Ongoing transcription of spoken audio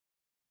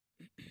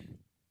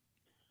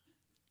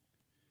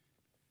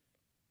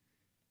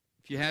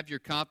If you have your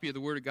copy of the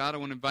Word of God, I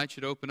want to invite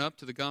you to open up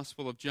to the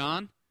Gospel of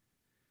John.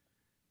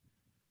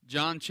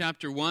 John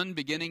chapter 1,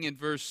 beginning in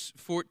verse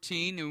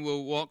 14, and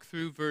we'll walk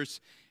through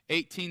verse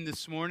 18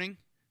 this morning.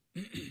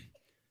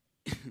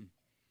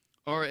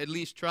 Or at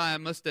least try. I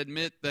must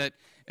admit that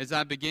as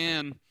I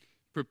began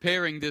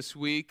preparing this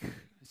week, I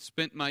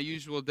spent my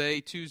usual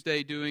day,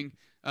 Tuesday, doing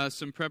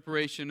some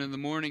preparation in the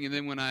morning, and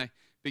then when I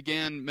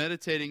began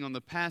meditating on the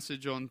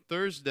passage on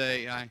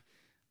Thursday,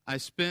 I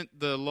spent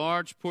the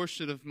large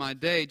portion of my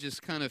day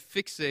just kind of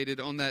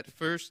fixated on that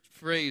first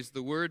phrase,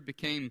 the Word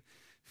became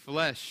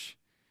flesh.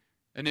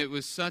 And it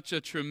was such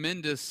a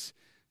tremendous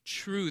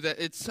truth, that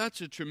it's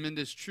such a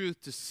tremendous truth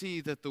to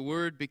see that the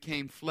Word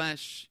became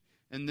flesh,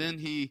 and then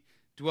He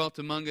dwelt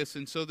among us.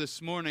 And so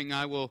this morning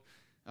I will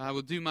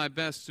do my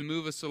best to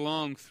move us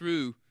along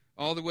through,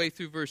 all the way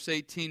through verse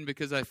 18,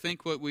 because I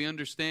think what we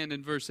understand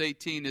in verse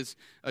 18 is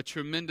a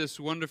tremendous,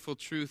 wonderful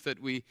truth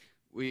that we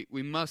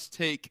must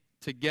take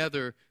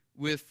together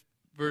with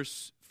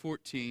verse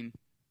 14.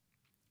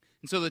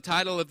 And so the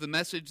title of the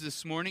message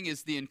this morning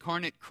is The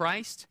Incarnate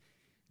Christ,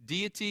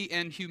 Deity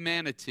and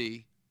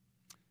Humanity.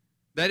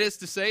 That is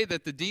to say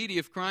that the deity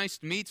of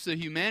Christ meets the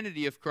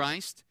humanity of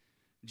Christ.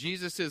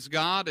 Jesus is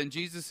God and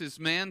Jesus is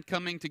man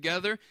coming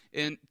together,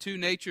 and two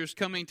natures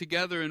coming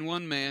together in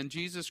one man,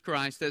 Jesus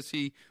Christ, as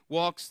He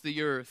walks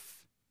the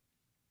earth.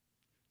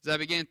 As I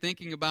began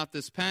thinking about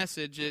this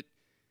passage,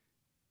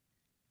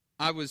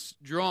 I was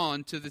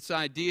drawn to this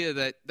idea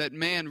that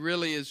man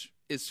really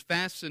is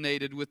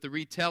fascinated with the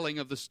retelling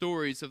of the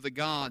stories of the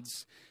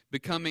gods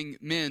becoming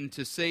men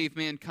to save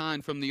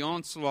mankind from the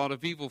onslaught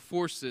of evil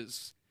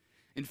forces.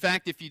 In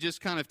fact, if you just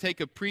kind of take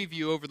a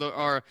preview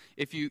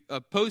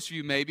a post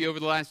view maybe over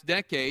the last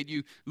decade,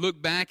 you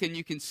look back and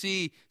you can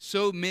see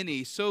so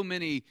many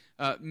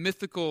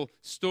mythical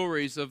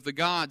stories of the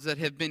gods that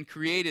have been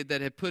created,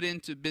 that have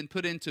been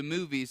put into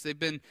movies. They've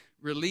been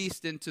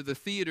released into the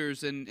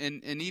theaters and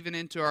even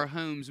into our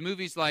homes.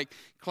 Movies like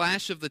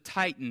Clash of the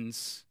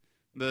Titans,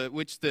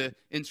 which the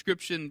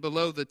inscription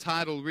below the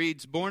title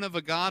reads, "Born of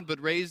a god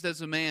but raised as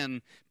a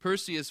man,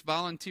 Perseus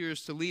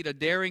volunteers to lead a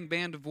daring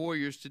band of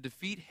warriors to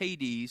defeat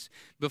Hades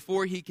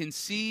before he can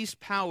seize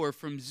power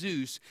from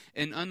Zeus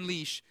and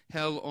unleash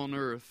hell on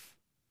earth."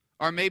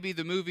 Or maybe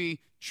the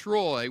movie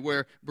Troy,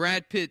 where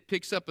Brad Pitt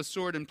picks up a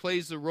sword and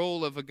plays the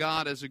role of a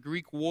god as a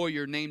Greek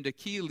warrior named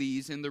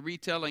Achilles in the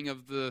retelling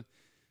of the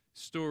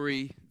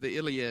story, the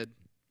Iliad.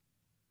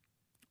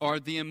 Or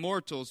The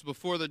Immortals,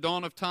 before the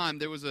dawn of time,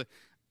 there was a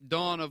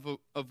dawn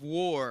of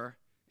war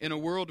in a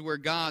world where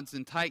gods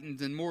and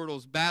titans and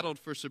mortals battled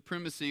for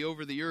supremacy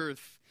over the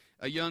earth.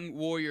 A young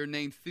warrior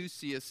named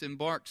Theseus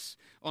embarks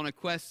on a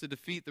quest to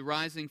defeat the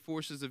rising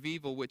forces of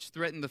evil which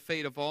threaten the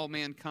fate of all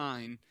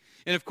mankind.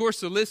 And of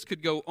course the list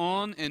could go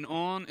on and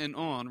on and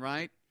on,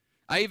 right?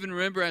 I even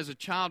remember as a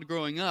child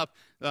growing up,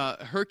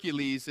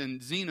 Hercules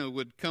and Xena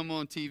would come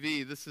on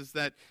TV. This is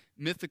that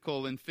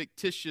mythical and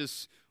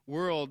fictitious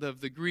world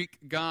of the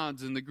Greek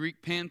gods and the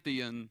Greek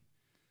pantheon.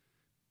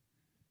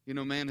 You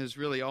know, man has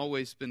really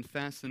always been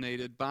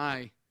fascinated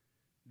by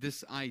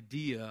this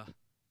idea.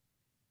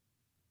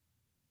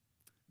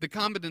 The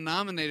common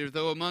denominator,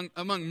 though,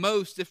 among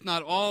most, if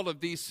not all, of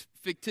these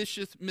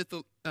fictitious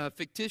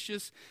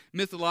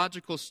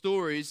mythological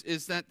stories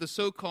is that the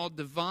so-called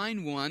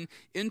divine one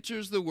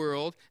enters the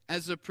world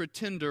as a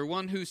pretender,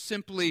 one who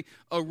simply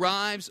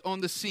arrives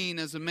on the scene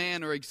as a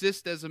man or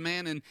exists as a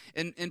man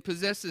and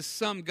possesses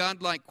some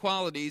godlike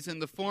qualities in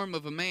the form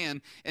of a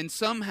man, and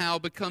somehow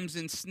becomes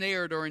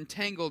ensnared or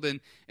entangled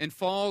and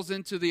falls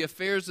into the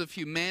affairs of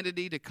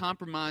humanity to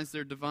compromise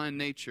their divine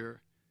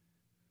nature.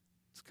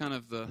 It's kind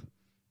of the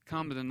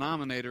common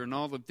denominator in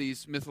all of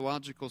these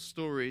mythological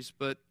stories,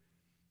 but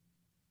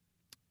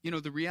you know,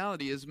 the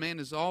reality is man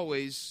has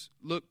always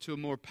looked to a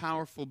more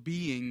powerful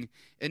being,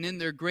 and in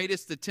their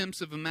greatest attempts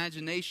of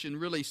imagination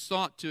really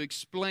sought to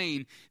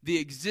explain the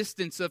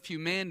existence of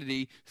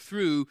humanity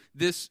through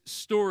this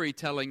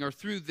storytelling or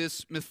through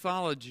this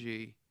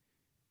mythology.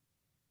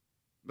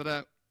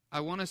 But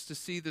I want us to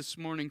see this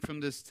morning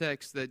from this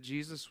text that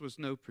Jesus was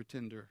no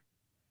pretender.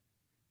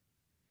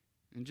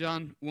 In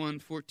John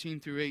 1:14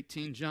 through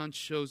 18, John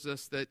shows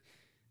us that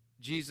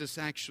Jesus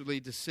actually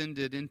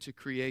descended into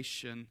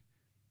creation.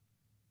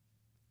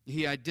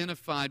 He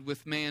identified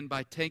with man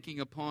by taking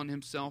upon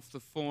himself the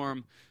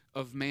form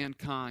of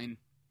mankind.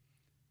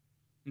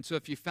 And so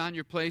if you found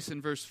your place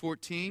in verse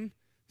 14,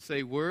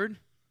 say word.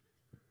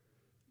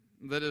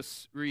 Let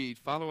us read.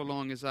 Follow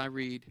along as I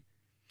read.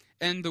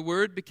 "And the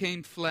Word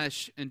became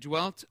flesh and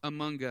dwelt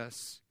among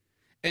us,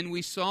 and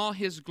we saw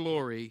His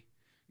glory,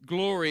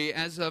 glory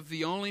as of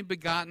the only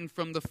begotten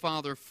from the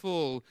Father,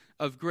 full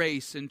of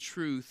grace and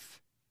truth.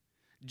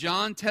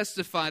 John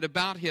testified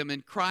about Him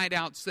and cried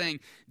out, saying,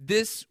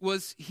 'This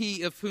was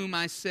He of whom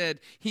I said,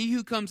 He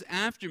who comes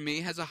after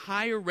me has a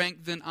higher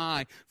rank than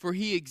I, for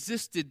He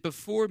existed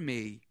before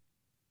me.'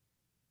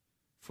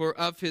 For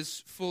of His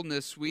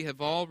fullness we have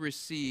all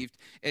received,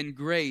 and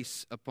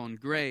grace upon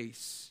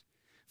grace.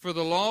 For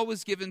the law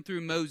was given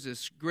through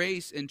Moses,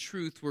 grace and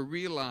truth were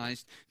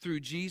realized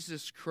through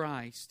Jesus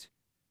Christ.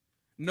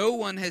 No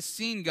one has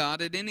seen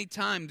God at any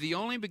time. The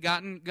only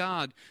begotten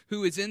God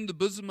who is in the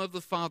bosom of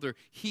the Father,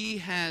 he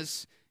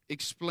has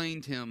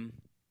explained him.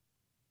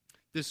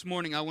 This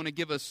morning I want to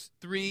give us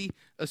 3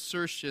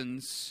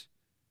 assertions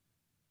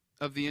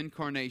of the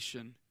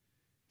incarnation.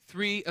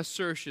 3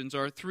 assertions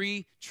or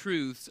 3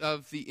 truths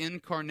of the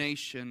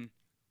incarnation.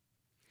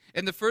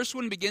 And the first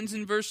one begins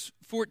in verse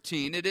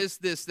 14. It is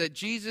this, that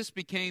Jesus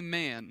became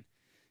man.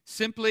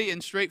 Simply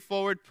and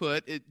straightforward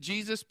put,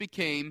 Jesus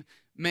became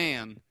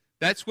man.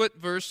 That's what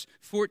verse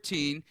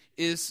 14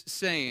 is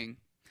saying.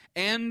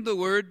 And the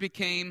Word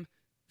became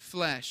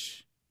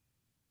flesh.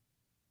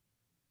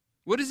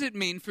 What does it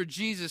mean for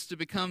Jesus to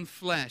become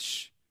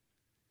flesh?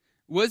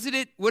 What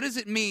does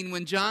it mean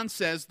when John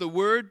says the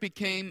Word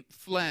became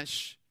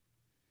flesh?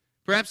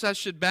 Perhaps I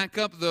should back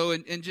up, though,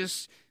 and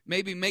just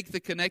maybe make the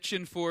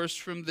connection for us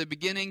from the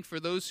beginning for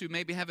those who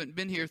maybe haven't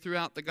been here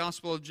throughout the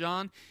Gospel of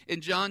John. In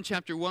John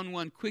chapter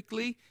 1,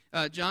 quickly,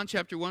 John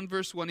chapter 1,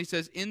 verse 1, he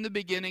says, "In the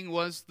beginning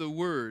was the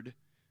Word,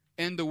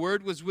 and the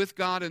Word was with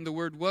God, and the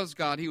Word was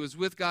God. He was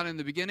with God in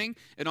the beginning,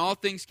 and all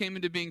things came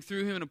into being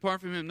through him, and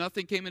apart from him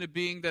nothing came into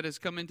being that has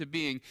come into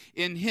being.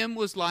 In him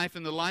was life,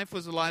 and the life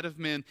was the light of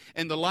men,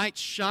 and the light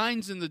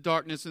shines in the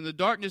darkness, and the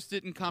darkness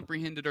didn't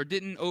comprehend it or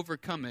didn't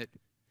overcome it."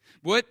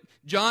 What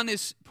John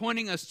is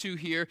pointing us to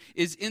here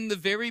is in the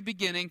very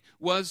beginning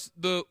was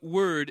the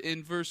Word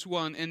in verse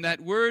 1. And that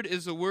word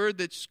is a word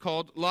that's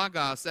called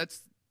logos.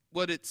 That's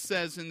what it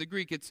says in the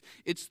Greek.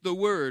 It's the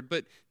Word.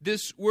 But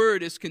this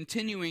word is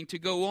continuing to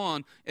go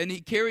on. And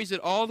he carries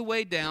it all the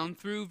way down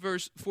through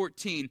verse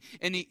 14.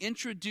 And he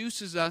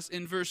introduces us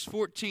in verse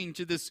 14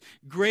 to this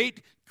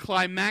great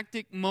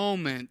climactic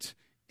moment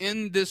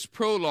in this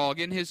prologue,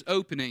 in his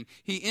opening.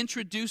 He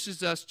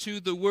introduces us to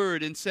the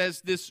Word and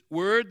says this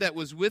Word that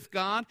was with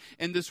God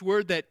and this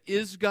Word that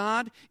is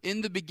God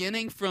in the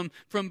beginning from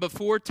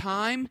before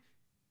time,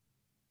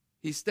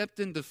 he stepped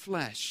into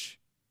flesh.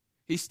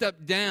 He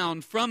stepped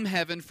down from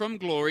heaven, from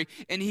glory,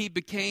 and he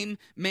became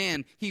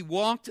man. He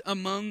walked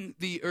among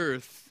the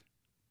earth.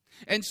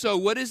 And so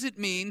what does it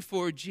mean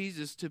for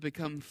Jesus to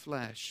become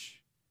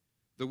flesh?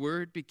 The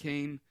Word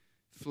became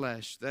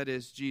flesh. That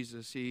is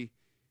Jesus. He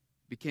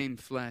became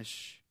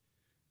flesh.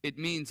 It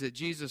means that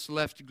Jesus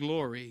left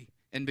glory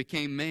and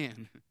became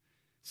man.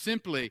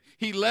 Simply,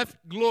 he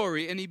left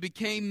glory and he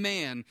became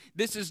man.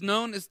 This is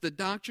known as the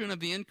doctrine of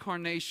the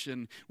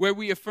incarnation, where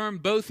we affirm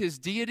both his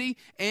deity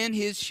and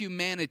his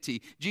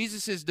humanity.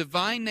 Jesus'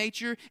 divine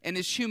nature and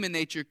his human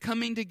nature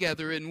coming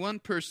together in one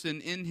person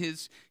in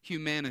his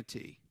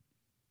humanity.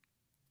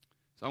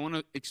 So I want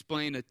to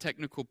explain a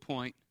technical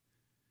point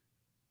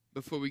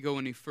before we go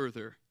any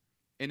further.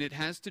 And it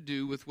has to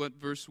do with what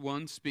verse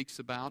 1 speaks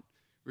about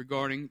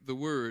regarding the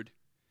Word.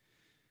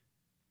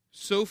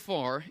 So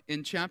far,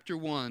 in chapter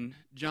 1,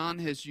 John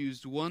has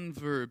used one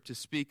verb to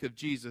speak of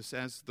Jesus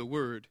as the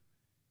Word,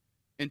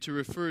 and to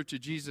refer to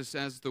Jesus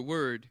as the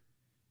Word.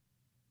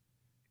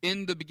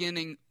 In the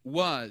beginning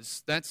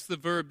was. That's the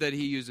verb that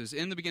he uses.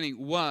 In the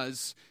beginning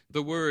was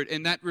the Word.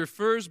 And that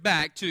refers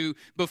back to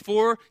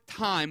before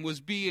time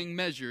was being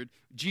measured,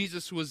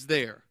 Jesus was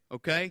there.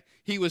 Okay?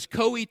 He was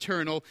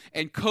co-eternal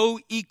and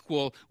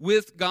co-equal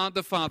with God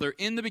the Father.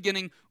 In the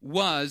beginning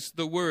was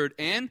the Word,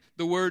 and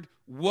the Word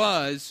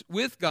was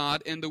with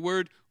God, and the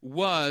Word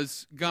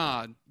was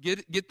God.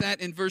 Get that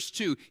in verse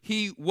 2.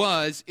 He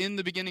was in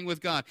the beginning with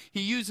God.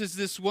 He uses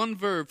this one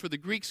verb. For the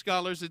Greek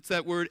scholars, it's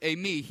that word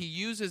eimi. He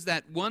uses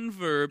that one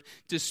verb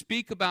to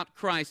speak about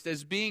Christ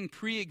as being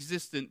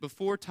pre-existent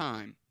before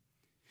time.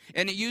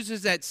 And he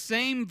uses that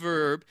same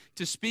verb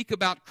to speak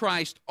about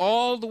Christ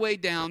all the way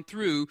down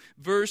through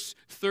verse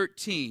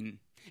 13.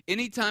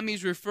 Anytime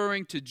he's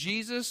referring to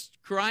Jesus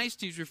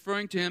Christ, he's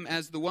referring to him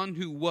as the one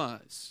who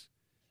was.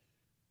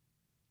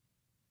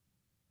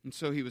 And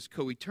so he was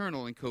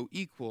co-eternal and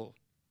co-equal.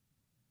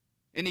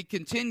 And he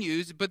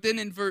continues, but then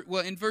in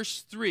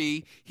verse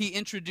 3, he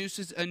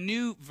introduces a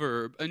new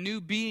verb, a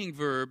new being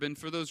verb. And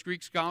for those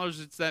Greek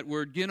scholars, it's that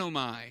word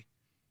ginomai.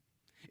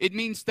 It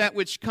means that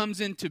which comes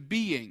into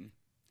being.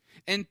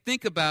 And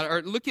think about it,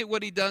 or look at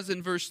what he does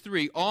in verse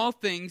 3. All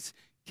things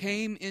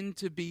came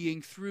into being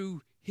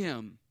through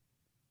him.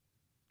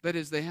 That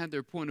is, they had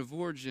their point of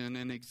origin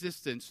and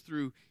existence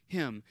through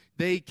him.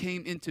 They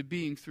came into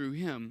being through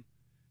him.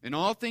 And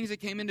all things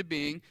that came into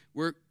being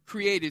were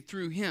created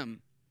through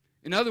him.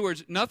 In other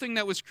words, nothing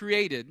that was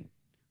created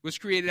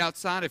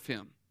outside of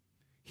him.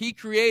 He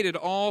created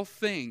all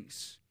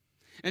things.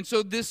 And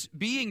so this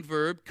being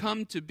verb,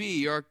 come to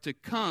be, or to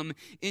come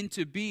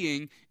into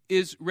being,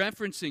 is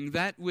referencing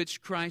that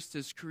which Christ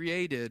has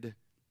created.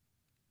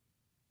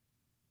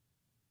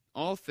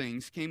 All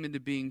things came into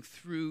being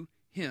through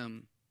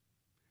him.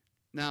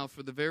 Now,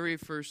 for the very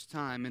first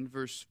time in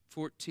verse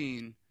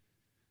 14,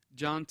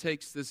 John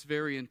takes this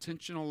very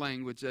intentional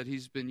language that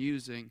he's been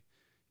using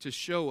to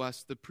show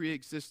us the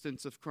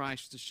preexistence of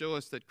Christ, to show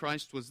us that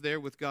Christ was there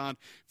with God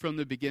from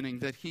the beginning,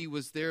 that he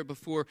was there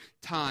before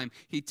time.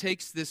 He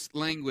takes this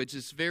language,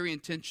 this very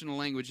intentional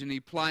language, and he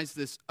applies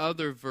this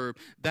other verb,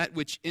 that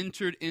which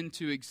entered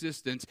into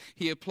existence.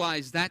 He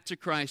applies that to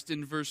Christ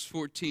in verse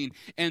 14.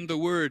 And the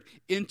Word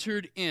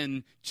entered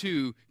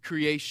into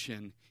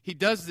creation. He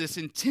does this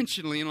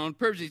intentionally and on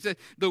purpose. He said,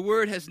 the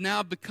Word has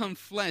now become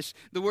flesh.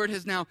 The Word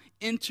has now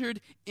entered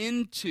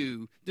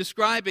into,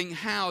 describing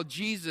how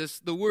Jesus,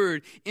 the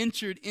Word,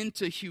 entered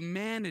into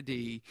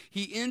humanity.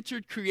 He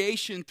entered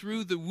creation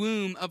through the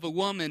womb of a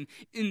woman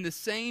in the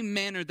same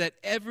manner that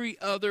every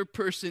other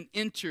person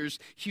enters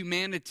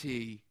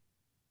humanity.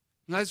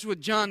 That's what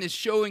John is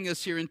showing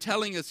us here and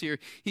telling us here.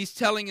 He's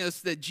telling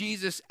us that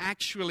Jesus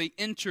actually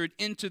entered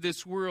into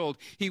this world.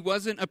 He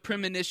wasn't a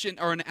premonition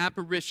or an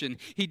apparition.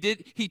 He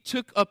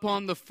took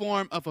upon the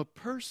form of a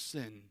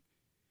person.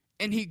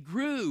 And he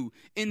grew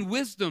in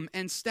wisdom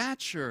and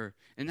stature.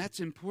 And that's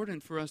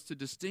important for us to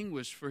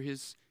distinguish for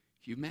his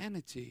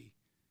humanity.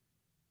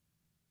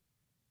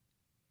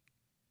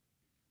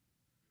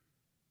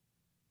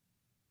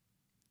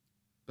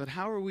 But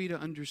how are we to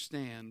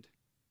understand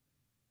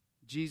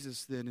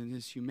Jesus then in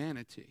his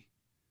humanity?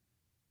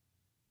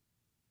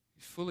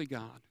 He's fully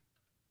God,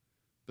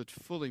 but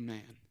fully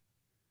man.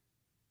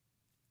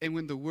 And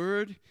when the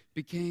Word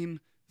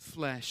became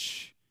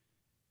flesh,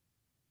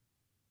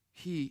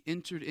 he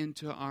entered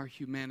into our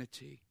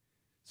humanity.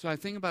 So I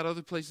think about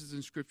other places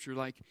in Scripture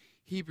like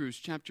Hebrews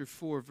chapter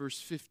 4, verse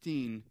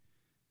 15,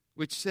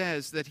 which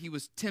says that he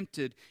was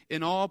tempted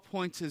in all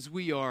points as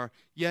we are,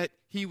 yet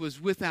he was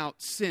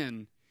without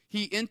sin.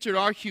 He entered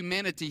our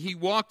humanity. He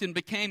walked and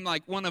became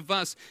like one of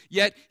us,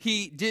 yet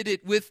he did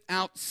it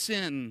without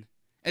sin.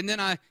 And then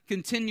I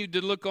continued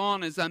to look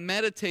on as I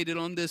meditated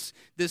on this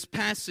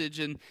passage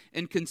and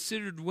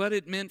considered what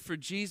it meant for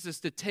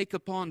Jesus to take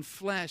upon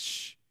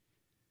flesh.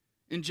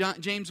 And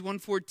James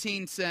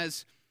 1:14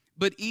 says,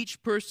 "But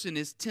each person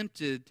is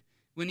tempted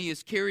when he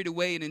is carried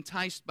away and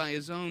enticed by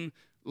his own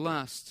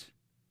lust."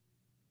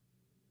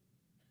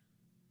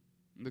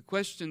 And the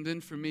question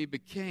then for me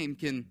became,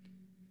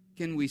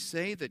 Can we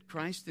say that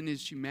Christ in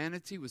his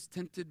humanity was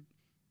tempted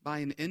by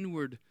an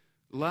inward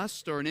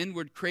lust or an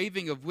inward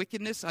craving of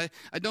wickedness? I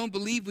don't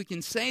believe we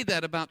can say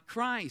that about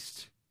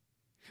Christ.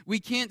 We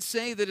can't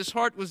say that his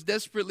heart was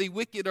desperately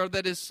wicked or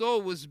that his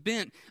soul was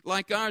bent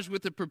like ours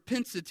with a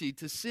propensity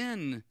to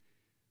sin.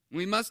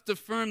 We must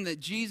affirm that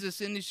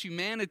Jesus in his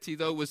humanity,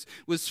 though,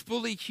 was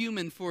fully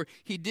human, for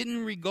he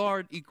didn't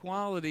regard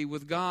equality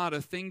with God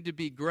a thing to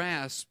be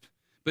grasped,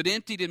 but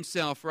emptied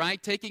himself,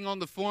 right? Taking on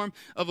the form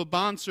of a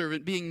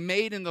bondservant, being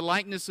made in the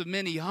likeness of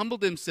men, he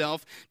humbled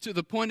himself to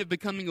the point of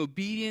becoming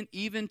obedient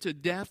even to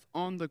death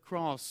on the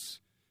cross.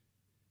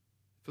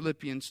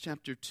 Philippians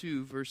chapter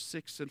 2, verse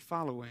 6 and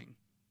following.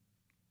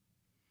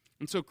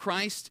 And so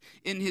Christ,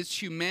 in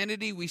his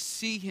humanity, we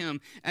see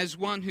him as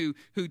one who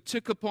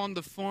took upon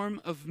the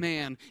form of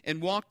man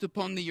and walked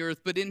upon the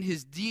earth. But in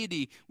his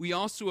deity, we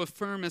also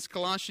affirm, as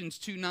Colossians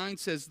 2:9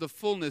 says, the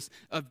fullness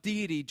of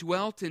deity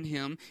dwelt in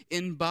him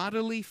in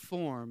bodily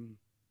form.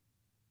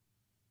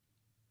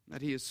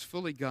 That he is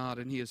fully God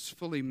and he is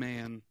fully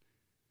man.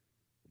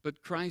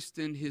 But Christ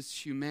in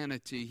his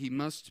humanity, he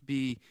must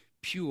be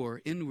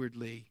pure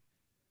inwardly.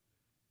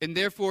 And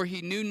therefore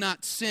he knew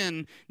not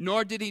sin,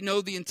 nor did he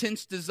know the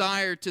intense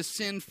desire to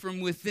sin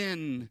from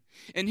within.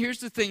 And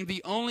here's the thing,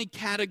 the only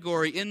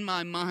category in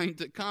my mind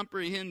to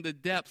comprehend the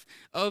depth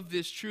of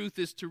this truth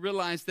is to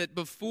realize that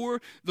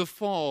before the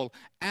fall,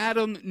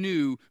 Adam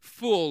knew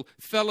full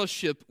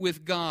fellowship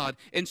with God.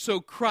 And so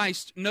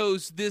Christ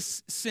knows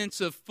this sense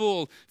of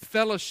full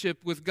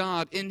fellowship with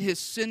God in his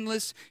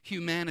sinless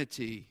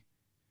humanity.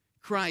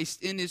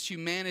 Christ in his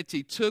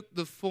humanity took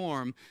the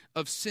form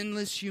of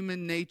sinless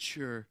human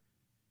nature.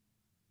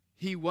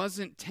 He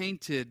wasn't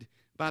tainted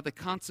by the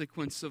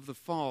consequence of the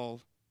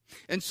fall.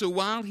 And so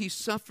while he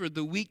suffered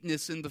the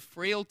weakness and the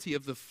frailty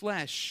of the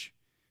flesh,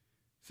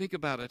 think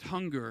about it,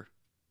 hunger.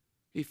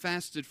 He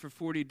fasted for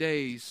 40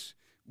 days.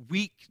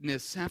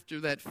 Weakness after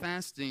that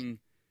fasting.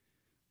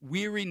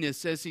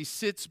 Weariness as he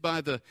sits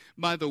by the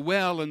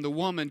well and the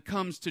woman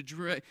comes to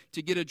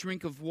get a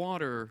drink of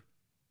water.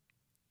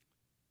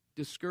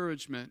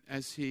 Discouragement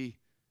as he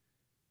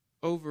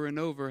over and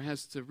over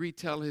has to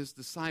retell his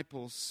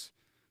disciples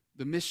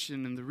the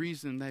mission and the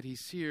reason that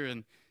he's here,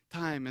 and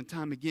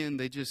time again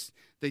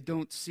they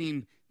don't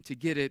seem to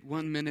get it.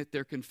 One minute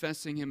they're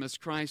confessing him as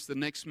Christ, the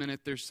next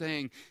minute they're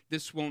saying,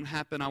 this won't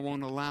happen, I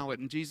won't allow it.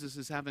 And Jesus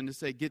is having to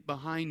say, get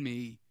behind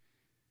me,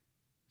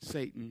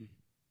 Satan.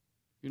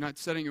 You're not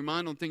setting your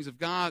mind on things of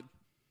God,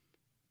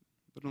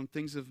 but on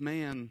things of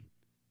man.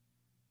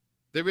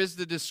 There is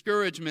the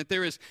discouragement.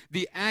 There is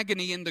the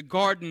agony in the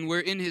garden where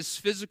in his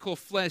physical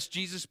flesh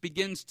Jesus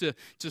begins to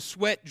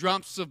sweat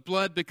drops of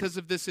blood because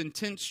of this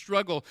intense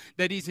struggle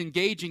that he's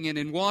engaging in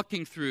and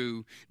walking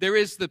through. There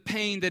is the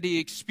pain that he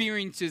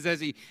experiences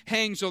as he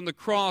hangs on the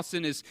cross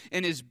and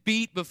is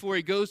beat before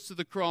he goes to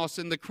the cross,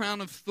 and the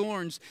crown of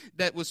thorns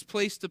that was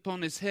placed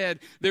upon his head.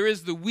 There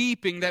is the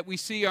weeping that we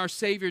see our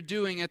Savior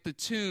doing at the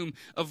tomb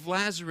of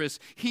Lazarus.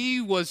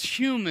 He was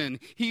human.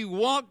 He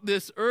walked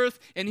this earth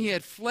and he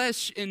had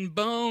flesh and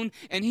bone,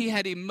 and he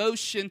had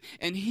emotion,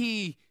 and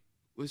he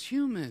was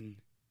human.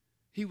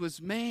 He was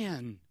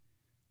man.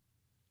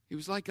 He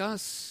was like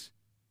us,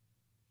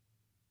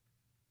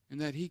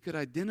 and that he could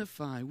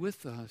identify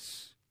with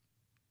us.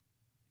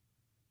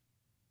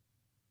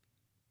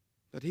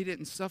 But he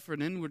didn't suffer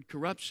an inward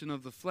corruption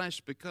of the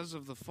flesh because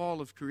of the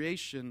fall of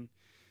creation.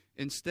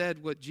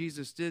 Instead, what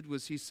Jesus did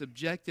was he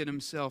subjected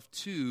himself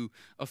to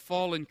a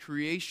fallen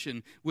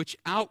creation, which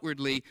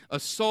outwardly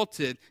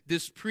assaulted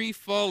this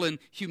pre-fallen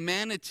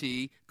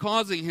humanity,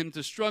 causing him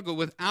to struggle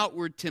with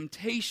outward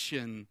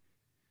temptation.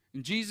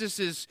 And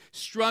Jesus'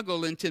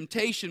 struggle and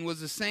temptation was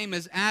the same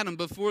as Adam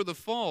before the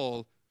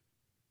fall.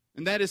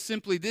 And that is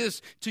simply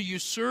this: to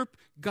usurp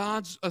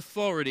God's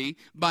authority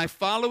by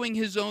following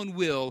his own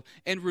will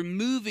and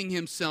removing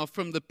himself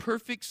from the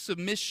perfect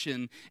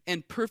submission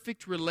and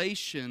perfect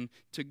relation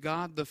to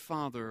God the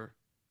Father.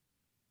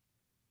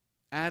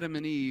 Adam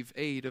and Eve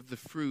ate of the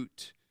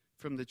fruit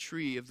from the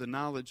tree of the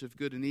knowledge of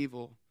good and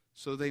evil,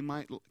 so they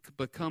might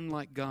become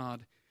like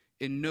God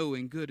in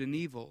knowing good and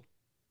evil.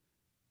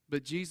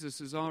 But Jesus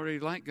is already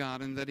like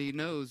God in that he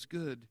knows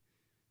good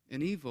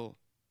and evil.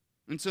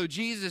 And so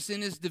Jesus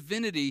in his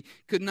divinity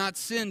could not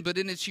sin, but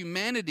in his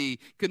humanity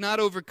could not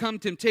overcome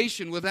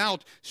temptation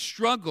without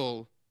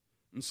struggle.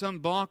 And some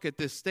balk at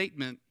this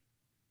statement,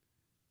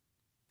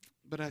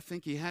 but I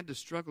think he had to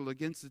struggle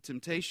against the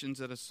temptations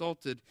that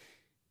assaulted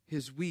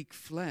his weak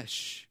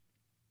flesh.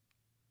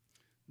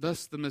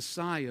 Thus the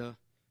Messiah,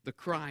 the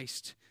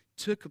Christ,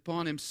 took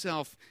upon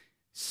himself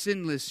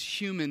sinless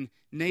human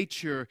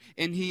nature,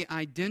 and he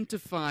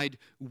identified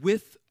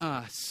with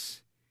us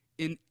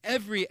in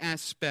every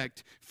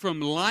aspect,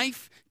 from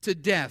life to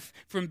death,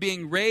 from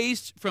being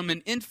raised from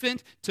an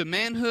infant to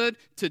manhood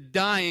to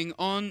dying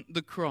on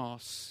the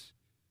cross.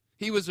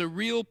 He was a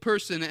real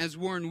person, as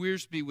Warren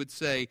Wiersbe would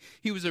say.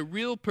 He was a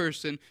real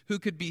person who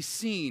could be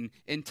seen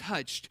and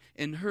touched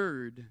and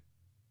heard.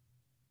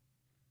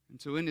 And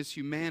so in his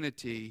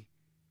humanity,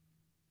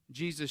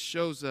 Jesus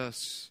shows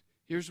us,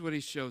 here's what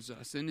he shows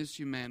us in his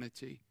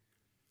humanity.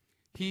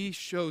 He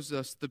shows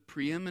us the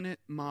preeminent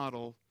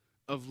model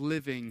of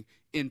living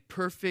in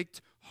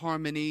perfect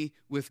harmony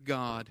with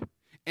God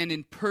and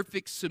in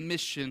perfect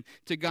submission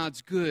to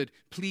God's good,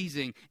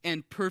 pleasing,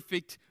 and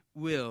perfect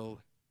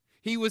will.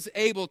 He was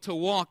able to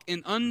walk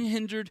in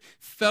unhindered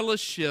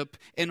fellowship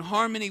and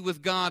harmony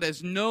with God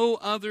as no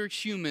other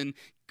human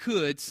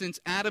could, since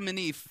Adam and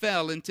Eve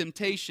fell in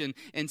temptation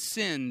and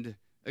sinned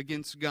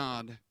against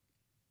God.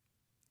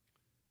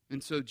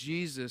 And so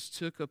Jesus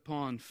took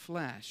upon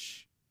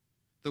flesh.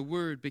 The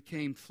Word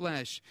became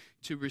flesh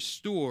to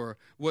restore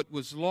what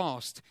was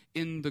lost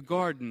in the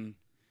garden.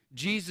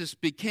 Jesus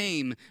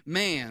became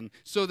man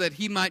so that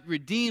he might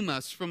redeem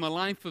us from a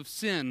life of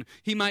sin.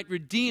 He might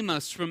redeem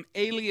us from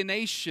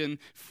alienation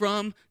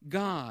from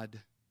God.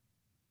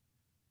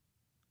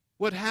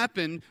 What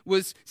happened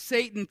was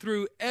Satan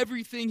threw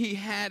everything he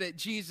had at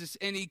Jesus,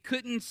 and he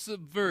couldn't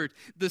subvert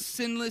the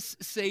sinless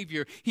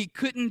Savior. He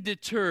couldn't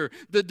deter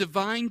the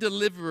divine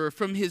deliverer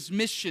from his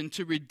mission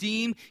to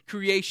redeem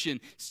creation.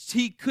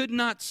 He could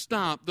not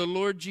stop the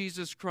Lord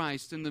Jesus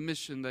Christ in the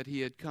mission that he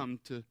had come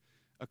to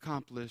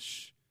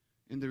accomplish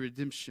in the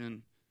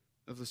redemption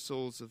of the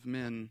souls of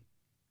men.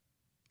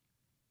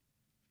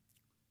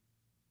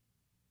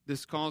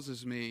 This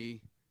causes me,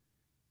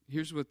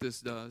 here's what this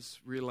does,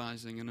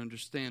 realizing and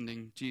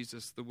understanding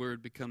Jesus, the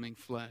Word, becoming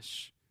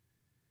flesh.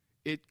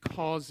 It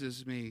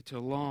causes me to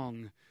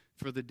long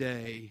for the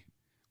day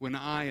when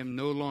I am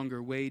no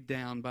longer weighed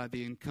down by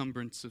the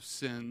encumbrance of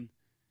sin.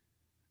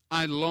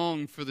 I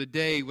long for the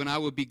day when I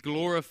will be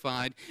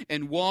glorified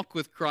and walk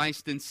with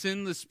Christ in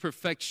sinless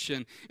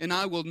perfection, and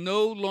I will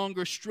no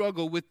longer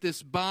struggle with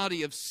this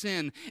body of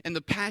sin and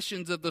the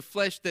passions of the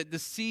flesh that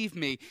deceive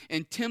me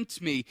and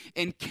tempt me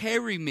and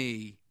carry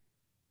me.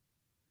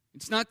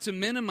 It's not to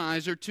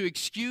minimize or to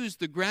excuse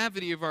the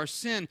gravity of our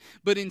sin,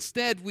 but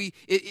instead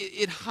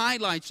it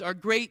highlights our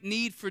great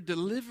need for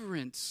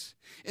deliverance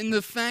and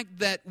the fact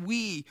that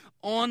we,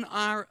 on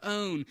our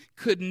own,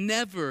 could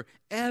never,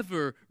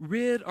 ever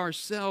rid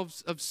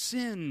ourselves of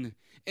sin.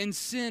 And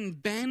sin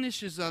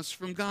banishes us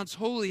from God's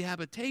holy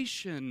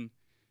habitation.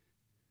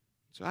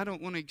 So I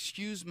don't want to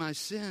excuse my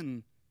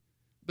sin,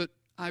 but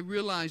I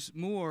realize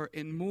more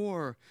and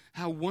more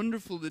how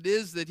wonderful it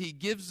is that He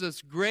gives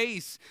us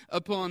grace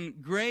upon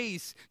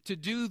grace to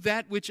do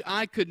that which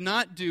I could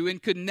not do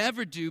and could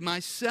never do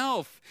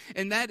myself.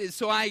 And that is,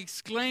 so I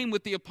exclaim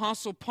with the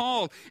Apostle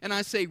Paul, and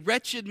I say,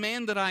 "Wretched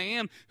man that I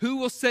am, who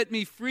will set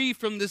me free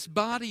from this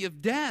body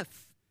of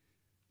death?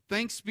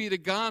 Thanks be to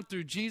God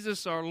through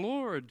Jesus our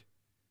Lord."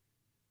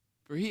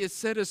 For he has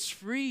set us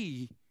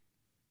free,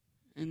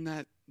 in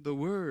that the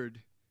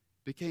Word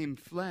became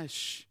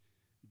flesh,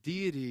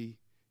 deity,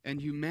 and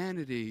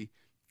humanity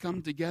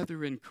come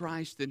together in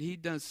Christ, and he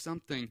does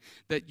something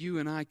that you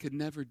and I could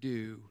never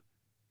do.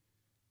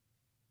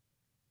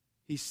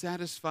 He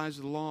satisfies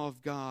the law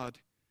of God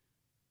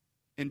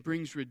and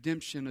brings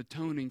redemption,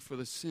 atoning for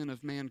the sin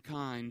of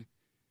mankind,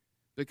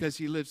 because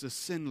he lives a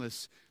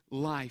sinless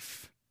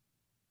life.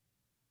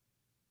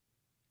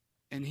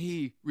 And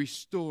he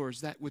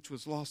restores that which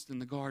was lost in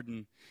the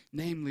garden,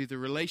 namely the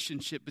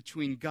relationship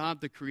between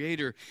God the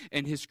Creator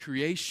and his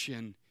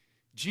creation.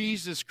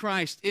 Jesus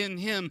Christ, in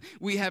him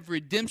we have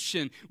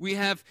redemption. We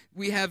have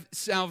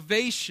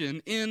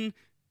salvation in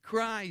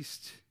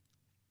Christ.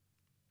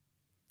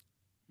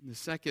 And the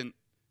second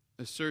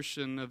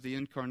assertion of the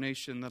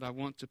incarnation that I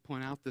want to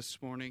point out this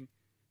morning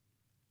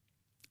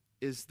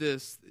is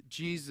this: that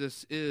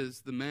Jesus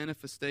is the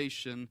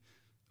manifestation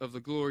of the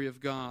glory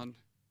of God.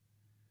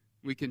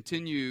 We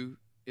continue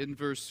in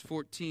verse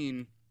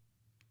 14.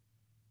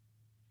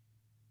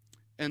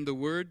 And the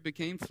Word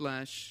became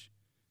flesh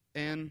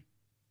and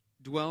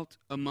dwelt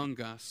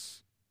among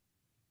us.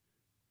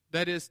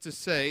 That is to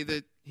say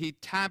that he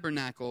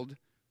tabernacled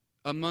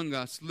among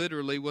us.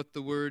 Literally, what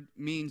the word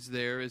means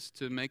there is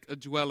to make a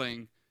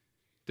dwelling,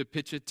 to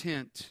pitch a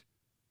tent.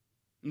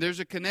 And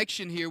there's a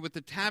connection here with the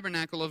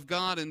tabernacle of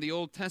God in the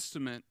Old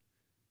Testament.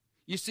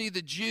 You see,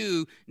 the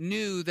Jew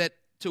knew that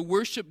to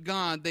worship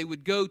God, they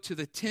would go to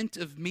the tent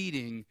of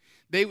meeting.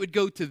 They would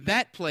go to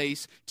that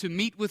place to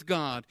meet with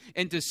God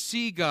and to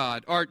see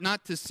God, or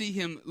not to see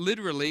him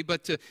literally,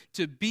 but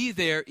to be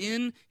there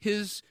in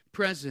his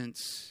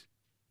presence.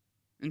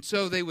 And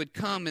so they would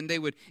come and they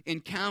would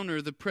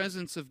encounter the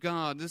presence of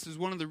God. This is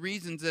one of the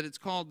reasons that it's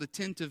called the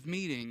tent of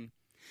meeting.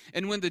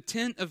 And when the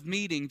tent of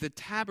meeting, the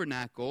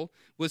tabernacle,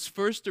 was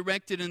first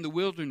erected in the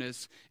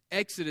wilderness,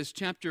 Exodus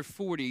chapter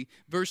 40,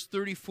 verse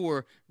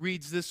 34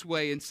 reads this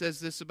way and says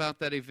this about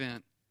that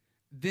event.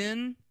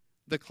 Then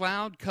the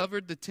cloud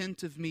covered the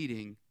tent of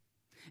meeting,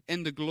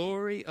 and the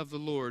glory of the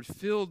Lord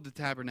filled the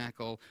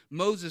tabernacle.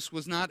 Moses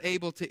was not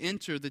able to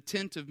enter the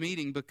tent of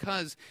meeting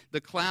because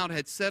the cloud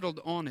had settled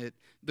on it.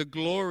 The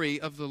glory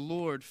of the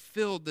Lord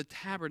filled the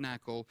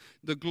tabernacle.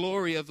 The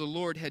glory of the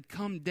Lord had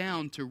come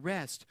down to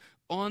rest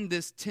on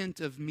this tent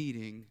of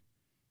meeting.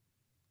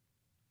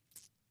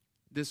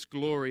 This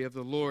glory of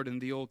the Lord in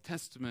the Old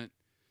Testament,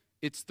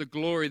 it's the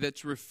glory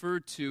that's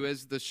referred to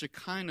as the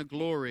Shekinah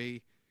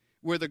glory,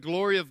 where the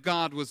glory of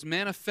God was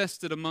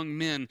manifested among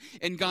men,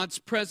 and God's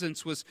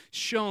presence was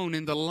shown,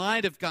 and the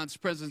light of God's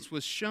presence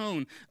was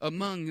shown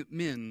among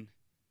men.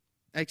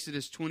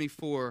 Exodus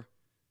 24,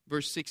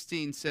 verse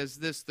 16 says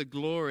this: the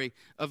glory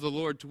of the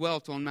Lord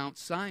dwelt on Mount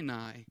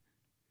Sinai,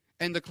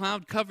 and the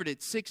cloud covered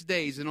it 6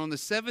 days, and on the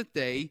seventh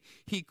day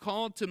he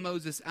called to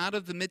Moses out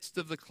of the midst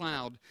of the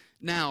cloud.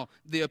 Now,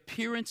 the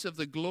appearance of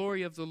the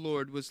glory of the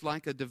Lord was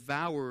like a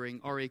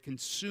devouring or a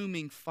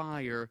consuming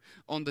fire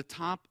on the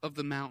top of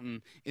the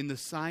mountain in the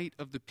sight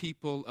of the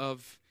people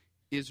of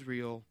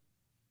Israel.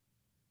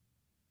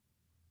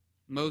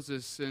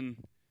 Moses, in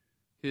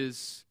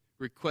his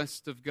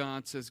request of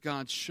God, says,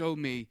 God, show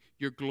me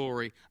your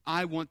glory.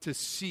 I want to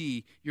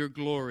see your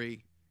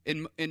glory.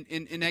 In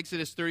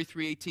Exodus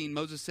 33:18,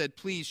 Moses said,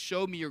 please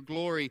show me your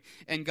glory.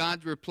 And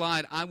God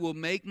replied, I will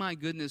make my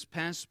goodness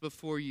pass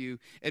before you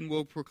and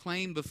will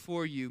proclaim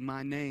before you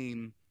my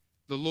name,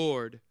 the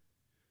Lord.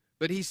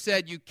 But he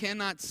said, you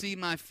cannot see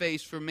my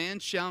face, for man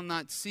shall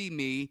not see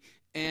me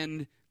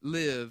and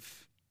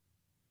live.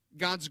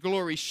 God's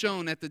glory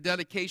shown at the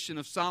dedication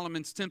of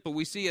Solomon's temple.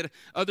 We see it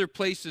other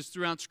places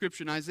throughout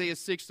Scripture. In Isaiah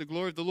 6, the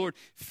glory of the Lord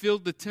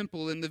filled the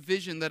temple in the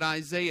vision that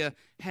Isaiah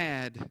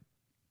had.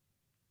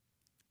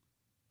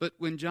 But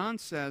when John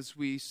says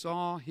we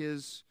saw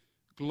his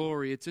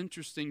glory, it's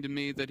interesting to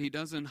me that he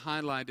doesn't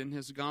highlight in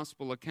his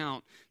gospel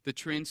account the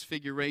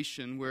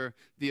transfiguration where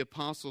the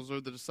apostles or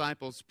the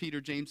disciples,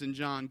 Peter, James, and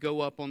John, go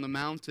up on the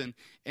mountain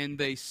and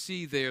they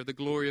see there the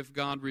glory of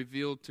God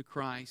revealed to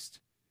Christ.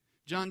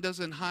 John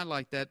doesn't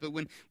highlight that, but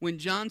when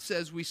John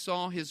says we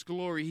saw his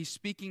glory, he's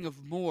speaking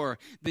of more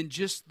than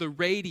just the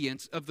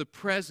radiance of the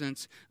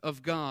presence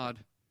of God.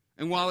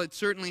 And while it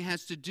certainly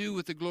has to do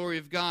with the glory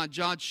of God,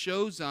 John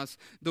shows us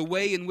the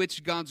way in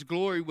which God's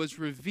glory was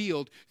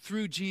revealed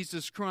through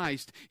Jesus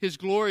Christ. His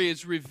glory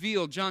is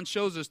revealed, John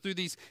shows us, through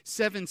these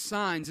 7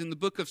 signs in the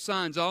book of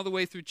signs, all the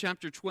way through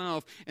chapter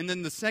 12. And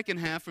then the second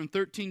half, from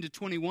 13 to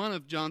 21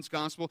 of John's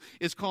gospel,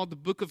 is called the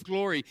book of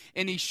glory.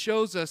 And he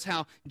shows us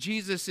how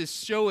Jesus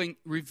is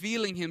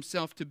revealing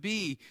himself to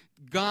be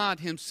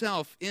God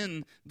himself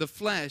in the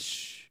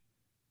flesh.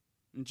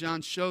 And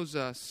John shows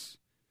us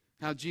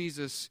how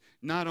Jesus,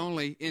 not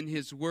only in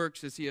his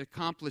works as he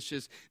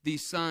accomplishes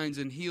these signs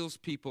and heals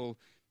people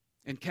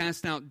and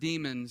casts out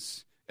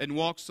demons and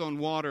walks on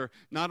water,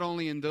 not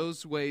only in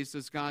those ways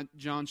does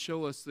John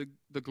show us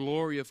the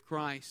glory of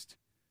Christ,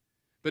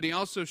 but he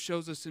also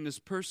shows us in his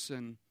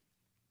person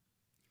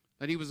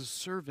that he was a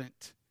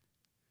servant,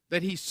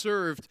 that he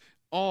served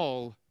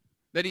all,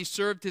 that he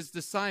served his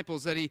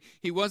disciples, that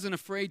he wasn't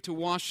afraid to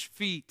wash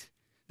feet,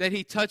 that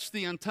he touched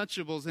the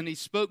untouchables and he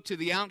spoke to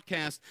the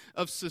outcast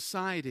of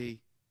society,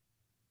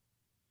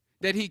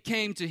 that he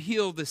came to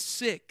heal the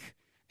sick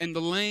and the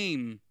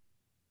lame.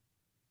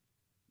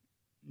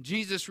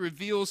 Jesus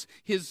reveals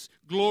his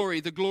glory,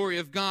 the glory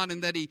of God,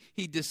 and that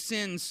he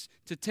descends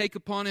to take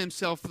upon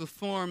himself the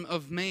form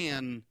of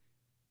man.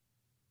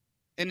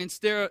 And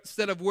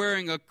instead of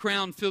wearing a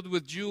crown filled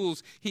with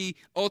jewels, he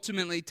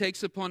ultimately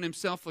takes upon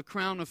himself a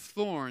crown of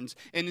thorns.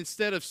 And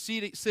instead of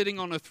sitting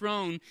on a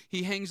throne,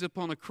 he hangs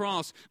upon a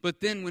cross.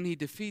 But then when he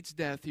defeats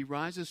death, he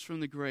rises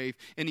from the grave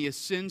and he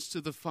ascends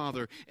to the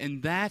Father.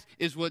 And that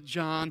is what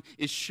John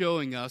is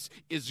showing us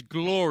is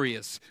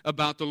glorious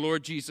about the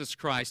Lord Jesus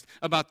Christ,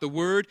 about the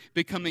Word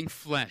becoming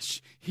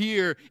flesh.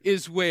 Here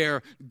is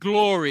where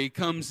glory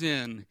comes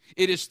in.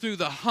 It is through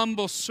the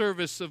humble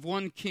service of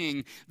one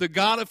King, the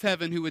God of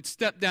heaven, who would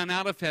step down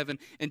out of heaven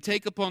and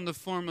take upon the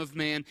form of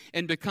man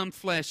and become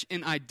flesh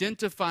and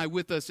identify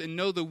with us and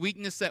know the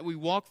weakness that we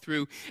walk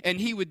through. And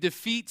he would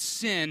defeat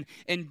sin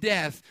and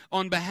death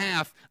on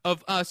behalf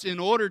of us in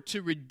order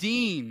to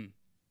redeem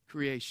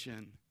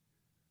creation.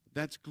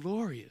 That's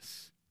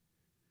glorious.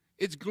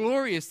 It's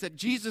glorious that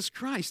Jesus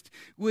Christ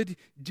would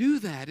do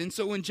that. And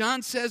so when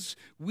John says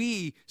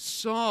we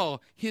saw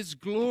his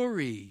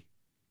glory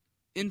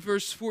in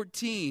verse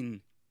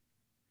 14,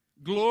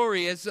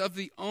 glory as of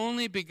the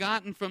only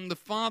begotten from the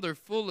Father,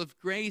 full of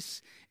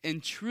grace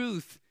and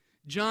truth.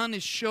 John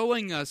is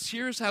showing us,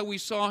 here's how we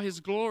saw his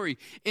glory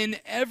in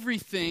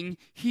everything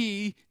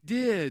he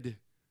did.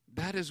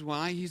 That is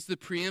why he's the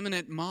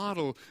preeminent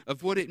model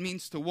of what it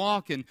means to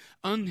walk in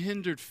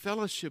unhindered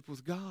fellowship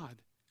with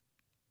God.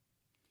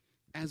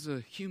 As a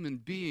human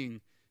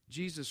being,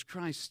 Jesus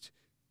Christ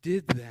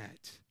did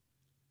that.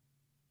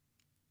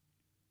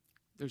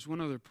 There's one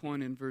other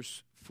point in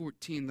verse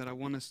 14 that I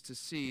want us to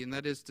see, and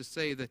that is to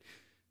say that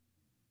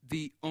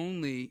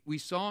we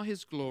saw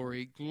his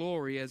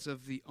glory as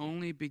of the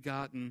only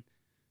begotten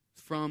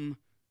from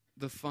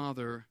the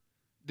Father.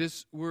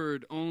 This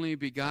word, only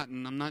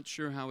begotten, I'm not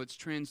sure how it's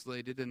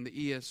translated in the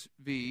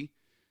ESV,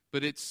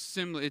 but it's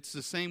similar. It's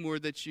the same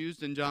word that's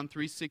used in John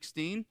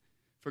 3:16.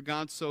 For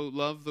God so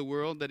loved the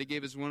world that he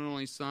gave his one and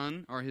only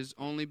Son, or his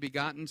only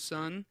begotten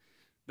Son,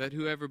 that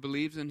whoever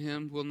believes in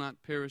him will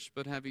not perish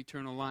but have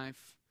eternal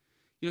life.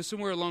 You know,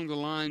 somewhere along the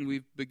line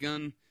we've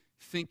begun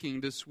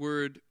thinking this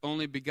word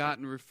only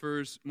begotten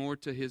refers more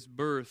to his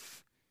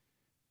birth,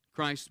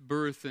 Christ's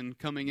birth and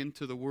coming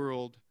into the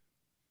world.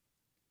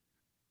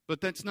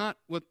 But that's not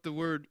what the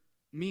word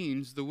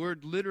means. The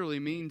word literally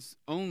means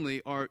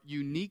only or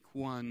unique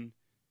one.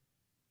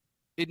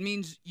 It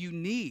means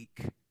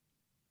unique.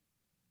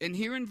 And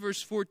here in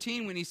verse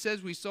 14, when he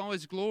says we saw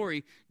his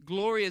glory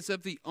as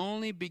of the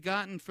only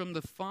begotten from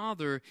the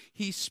Father,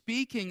 he's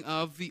speaking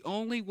of the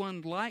only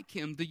one like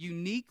him, the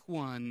unique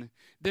one.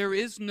 There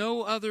is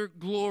no other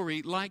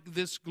glory like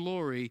this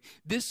glory.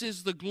 This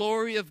is the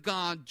glory of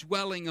God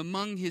dwelling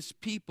among his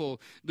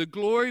people. The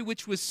glory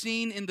which was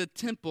seen in the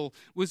temple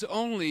was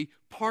only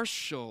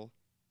partial.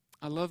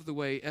 I love the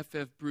way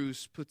F.F.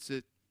 Bruce puts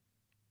it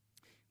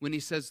when he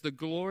says, the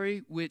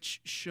glory which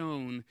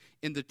shone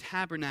in the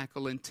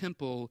tabernacle and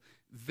temple,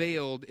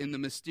 veiled in the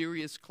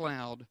mysterious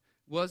cloud,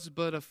 was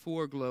but a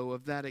foreglow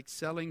of that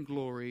excelling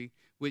glory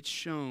which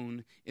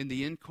shone in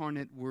the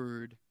incarnate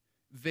Word,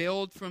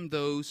 veiled from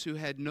those who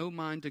had no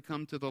mind to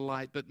come to the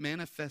light, but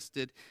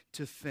manifested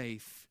to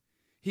faith.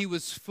 He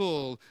was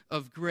full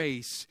of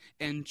grace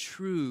and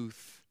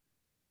truth.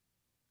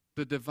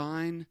 The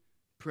divine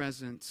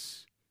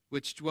presence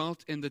which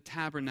dwelt in the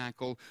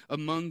tabernacle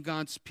among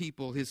God's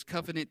people, his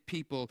covenant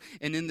people,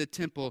 and in the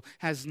temple,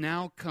 has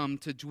now come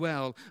to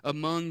dwell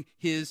among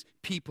his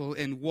people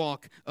and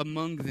walk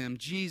among them.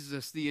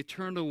 Jesus, the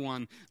Eternal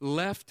One,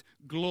 left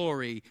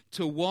glory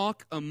to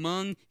walk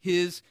among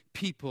his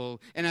people.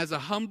 And as a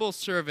humble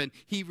servant,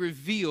 he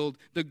revealed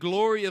the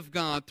glory of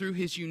God through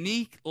his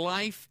unique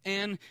life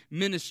and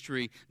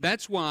ministry.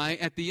 That's why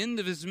at the end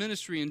of his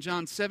ministry in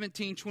John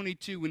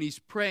 17:22, when he's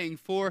praying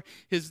for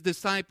his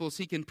disciples,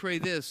 he can pray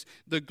this: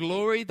 the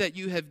glory that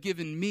you have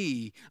given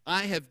me,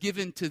 I have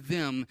given to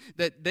them,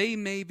 that they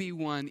may be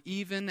one,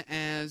 even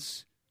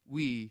as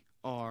we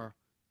are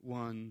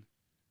one.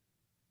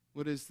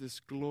 What is this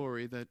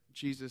glory that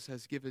Jesus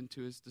has given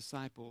to his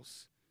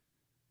disciples?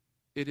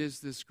 It is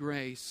this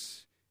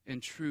grace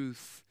and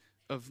truth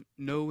of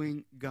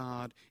knowing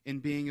God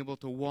and being able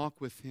to walk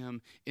with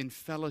him in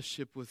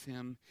fellowship with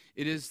him.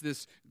 It is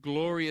this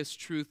glorious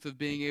truth of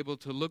being able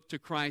to look to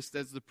Christ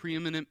as the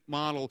preeminent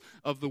model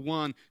of the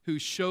one who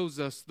shows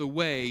us the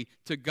way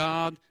to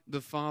God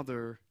the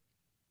Father.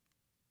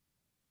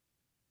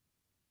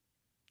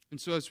 And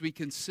so as we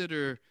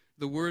consider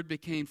the Word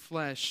became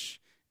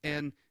flesh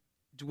and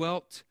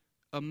dwelt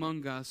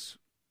among us,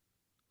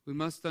 we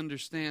must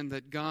understand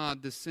that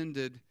God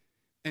descended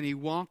and he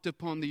walked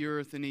upon the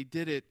earth, and he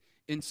did it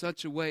in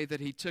such a way that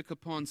he took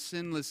upon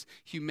sinless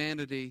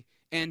humanity,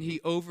 and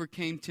he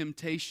overcame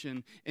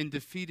temptation and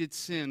defeated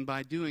sin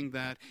by doing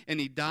that. And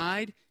he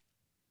died,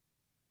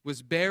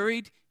 was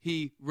buried,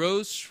 he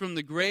rose from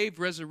the grave,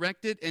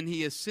 resurrected, and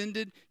he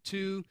ascended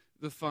to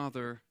the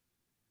Father.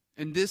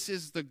 And this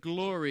is the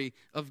glory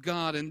of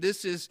God. And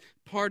this is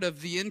part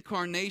of the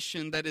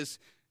incarnation that is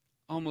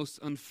almost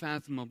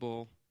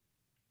unfathomable.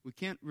 We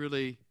can't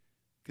really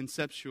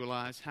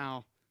conceptualize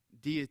how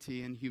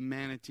deity and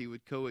humanity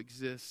would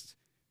coexist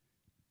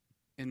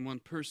in one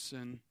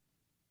person.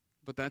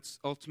 But that's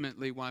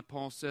ultimately why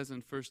Paul says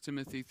in 1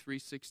 Timothy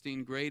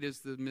 3:16, great is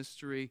the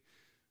mystery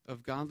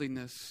of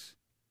godliness.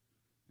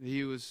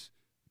 He was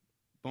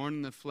born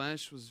in the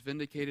flesh, was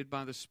vindicated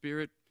by the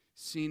Spirit,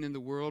 seen in the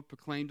world,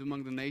 proclaimed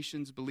among the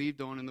nations,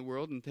 believed on in the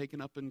world, and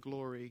taken up in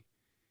glory.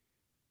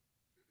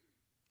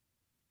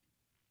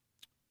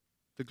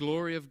 The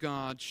glory of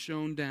God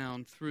shone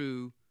down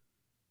through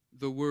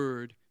the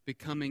Word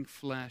becoming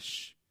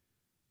flesh.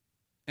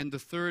 And the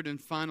third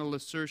and final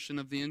assertion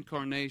of the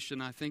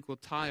incarnation, I think, will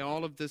tie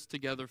all of this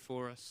together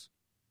for us.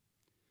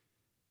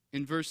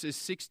 In verses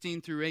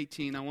 16 through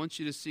 18, I want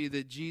you to see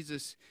that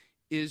Jesus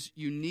is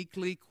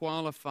uniquely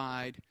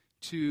qualified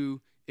to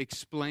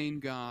explain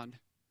God.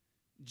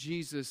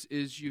 Jesus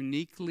is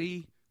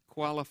uniquely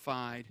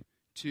qualified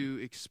to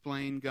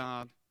explain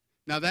God.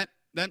 Now that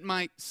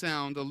might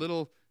sound a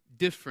little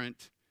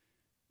different,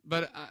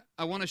 but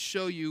I want to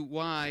show you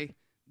why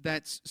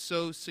that's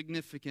so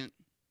significant.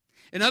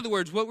 In other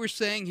words, what we're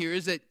saying here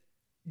is that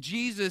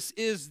Jesus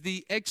is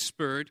the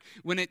expert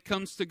when it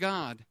comes to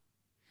God.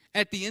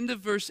 At the end of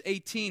verse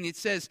 18, it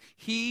says,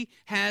 He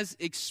has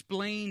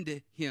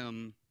explained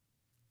Him.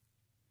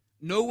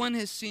 No one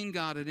has seen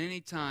God at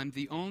any time,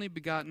 the only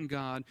begotten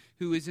God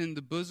who is in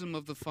the bosom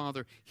of the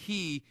Father.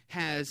 He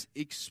has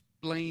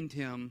explained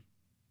Him.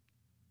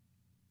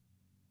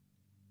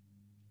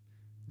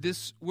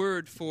 This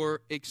word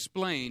for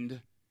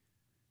explained,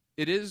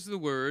 it is the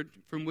word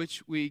from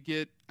which we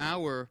get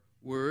our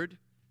word,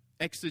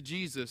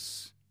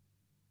 exegesis,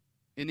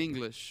 in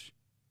English.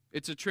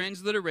 It's a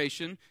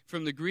transliteration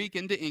from the Greek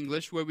into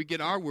English where we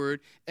get our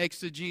word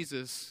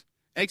exegesis.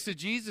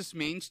 Exegesis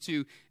means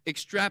to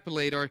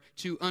extrapolate or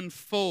to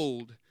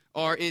unfold,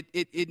 or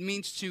it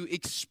means to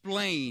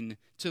explain,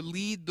 to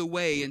lead the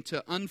way, and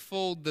to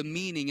unfold the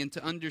meaning and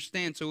to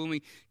understand. So when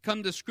we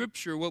come to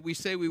Scripture, what we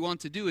say we want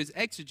to do is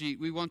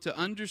exegete. We want to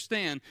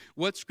understand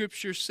what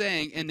Scripture's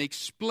saying and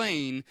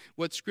explain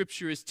what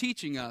Scripture is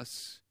teaching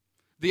us.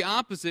 The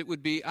opposite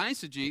would be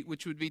eisegete,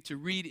 which would be to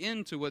read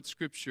into what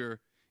Scripture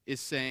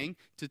is saying,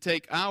 to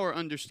take our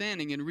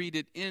understanding and read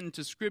it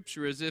into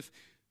Scripture as if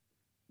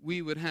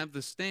we would have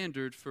the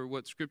standard for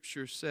what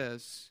Scripture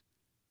says.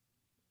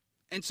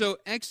 And so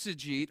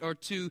exegete, or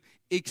to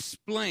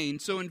explain.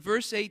 So in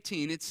verse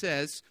 18 it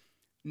says,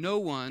 no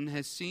one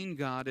has seen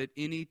God at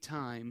any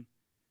time.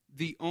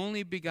 The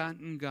only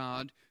begotten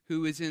God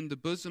who is in the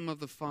bosom of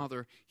the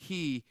Father,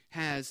 He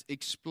has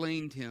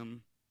explained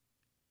Him.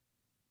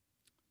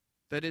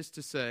 That is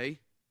to say,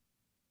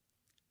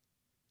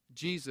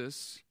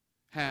 Jesus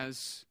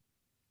has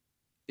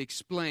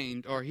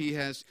explained, or He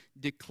has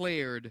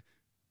declared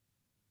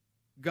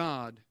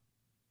God.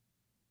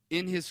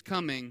 In His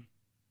coming,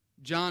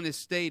 John is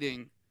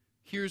stating,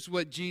 here's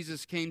what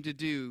Jesus came to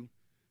do.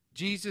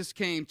 Jesus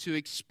came to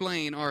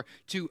explain or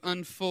to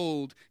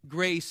unfold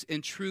grace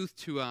and truth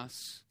to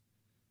us.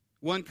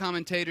 One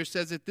commentator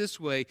says it this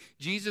way,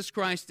 Jesus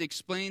Christ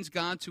explains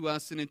God to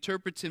us and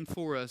interprets Him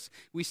for us.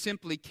 We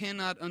simply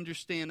cannot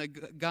understand a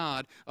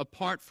God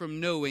apart from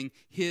knowing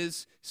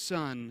His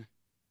Son.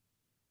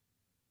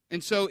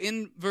 And so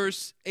in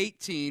verse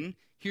 18,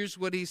 here's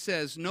what he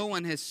says, no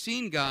one has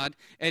seen God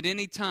at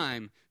any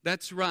time.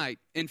 That's right.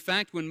 In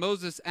fact, when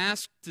Moses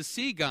asked to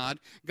see God,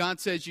 God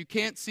says, you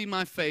can't see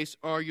my face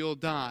or you'll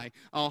die.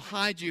 I'll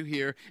hide you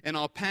here and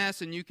I'll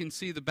pass and you can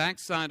see the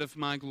backside of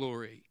my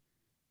glory.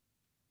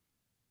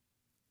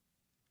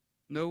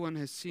 No one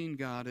has seen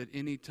God at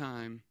any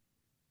time.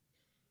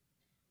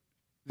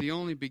 The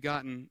only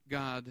begotten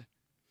God.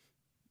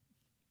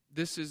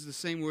 This is the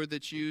same word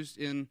that's used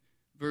in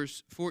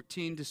verse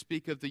 14 to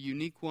speak of the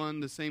unique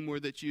one, the same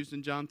word that's used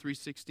in John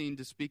 3:16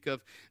 to speak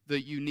of the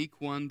unique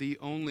one, the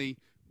only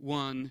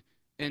one.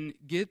 And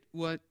get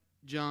what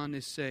John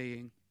is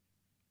saying.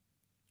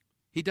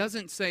 He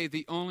doesn't say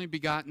the only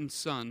begotten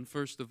Son,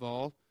 first of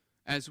all,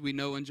 as we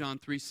know in John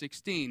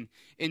 3:16.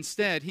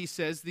 Instead, he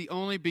says the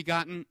only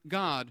begotten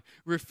God,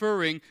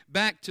 referring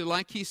back to,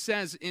 like he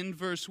says in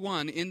verse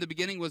 1, in the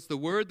beginning was the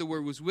Word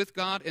was with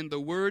God, and the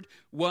Word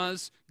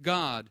was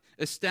God.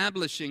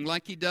 Establishing,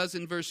 like he does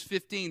in verse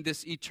 15,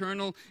 this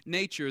eternal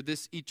nature,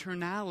 this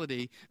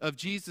eternality of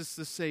Jesus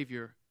the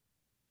Savior.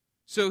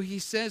 So he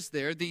says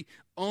there, the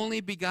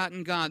only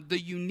begotten God, the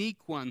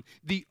unique one,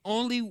 the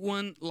only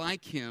one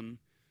like Him.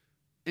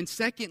 And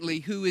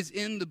secondly, who is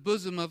in the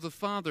bosom of the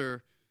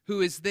Father, who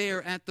is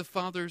there at the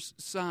Father's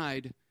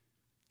side.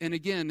 And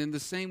again, in the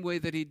same way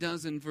that he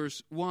does in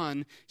verse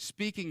 1,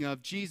 speaking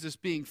of Jesus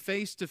being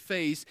face to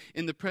face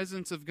in the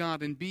presence of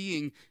God and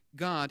being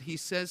God, he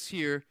says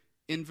here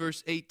in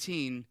verse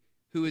 18,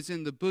 who is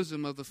in the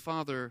bosom of the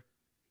Father.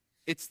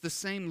 It's the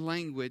same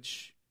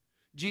language.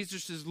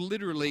 Jesus is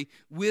literally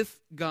with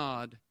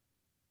God,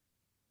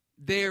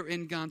 there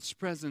in God's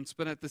presence,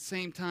 but at the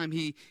same time,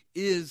 He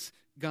is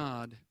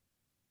God.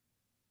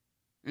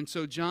 And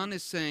so John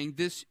is saying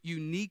this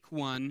unique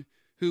one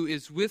who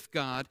is with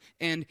God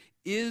and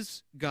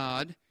is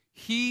God,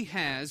 he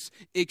has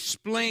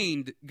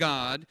explained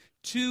God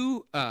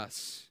to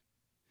us.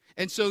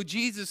 And so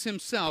Jesus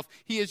himself,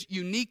 he is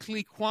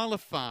uniquely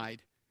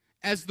qualified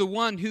as the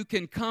one who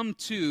can come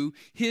to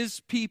his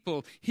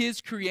people,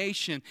 his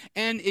creation,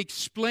 and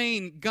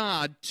explain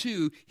God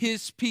to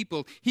his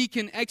people. He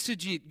can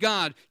exegete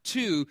God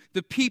to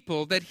the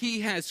people that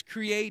he has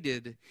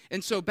created.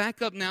 And so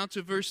back up now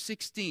to verse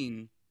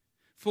 16.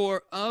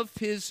 For of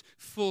his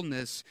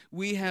fullness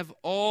we have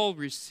all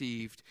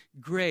received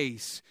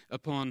grace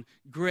upon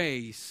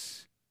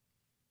grace.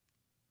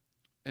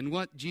 And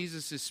what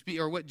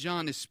what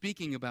John is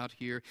speaking about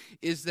here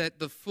is that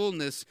the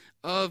fullness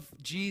of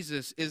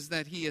Jesus is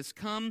that he has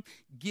come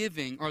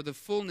giving, or the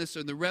fullness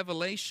or the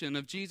revelation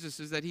of Jesus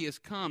is that he has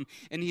come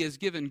and he has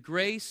given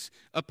grace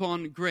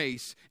upon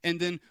grace,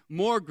 and then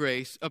more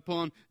grace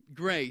upon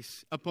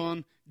grace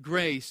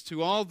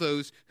to all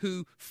those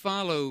who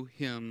follow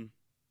him.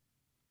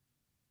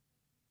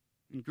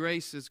 And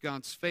grace is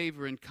God's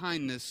favor and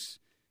kindness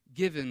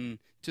given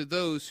to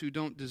those who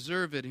don't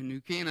deserve it and who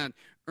cannot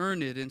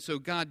earn it. And so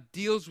God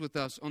deals with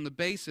us on the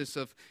basis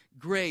of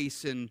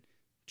grace and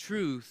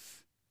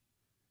truth.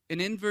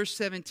 And in verse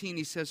 17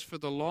 he says, for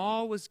the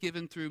law was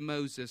given through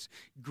Moses.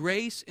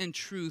 Grace and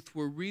truth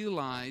were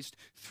realized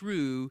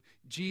through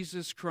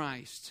Jesus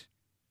Christ.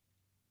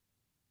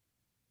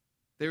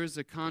 There is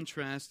a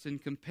contrast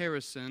and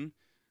comparison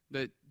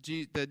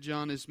that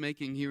John is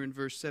making here in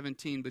verse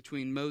 17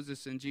 between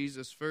Moses and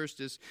Jesus. First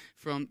is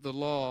from the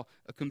law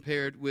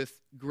compared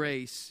with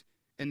grace,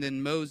 and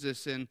then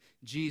Moses and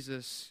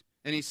Jesus.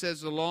 And he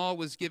says the law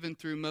was given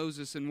through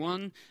Moses, and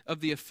one of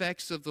the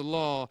effects of the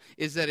law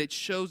is that it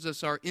shows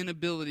us our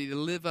inability to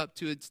live up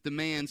to its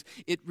demands.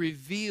 It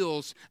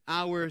reveals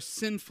our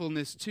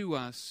sinfulness to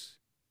us.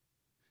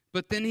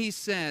 But then he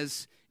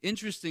says,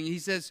 interesting, he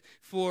says,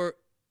 for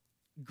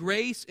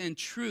grace and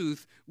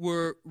truth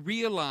were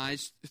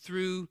realized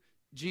through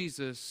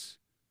Jesus.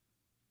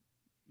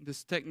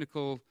 This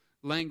technical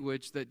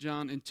language that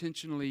John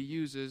intentionally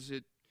uses,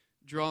 it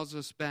draws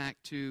us back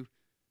to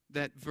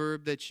that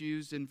verb that's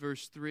used in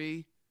verse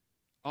 3.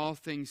 All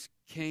things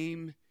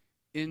came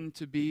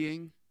into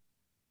being.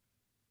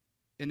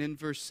 And in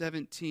verse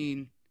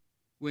 17,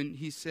 when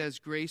he says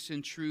grace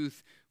and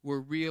truth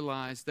were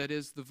realized, that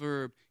is the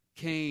verb,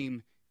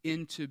 came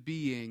into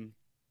being.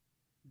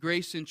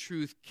 Grace and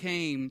truth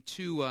came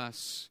to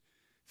us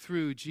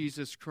through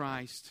Jesus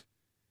Christ,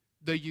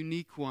 the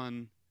unique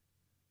one,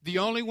 the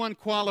only one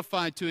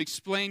qualified to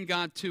explain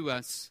God to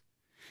us,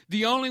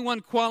 the only one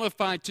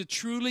qualified to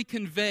truly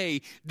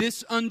convey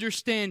this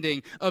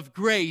understanding of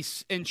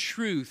grace and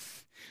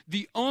truth,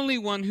 the only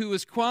one who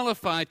is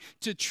qualified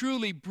to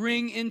truly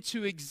bring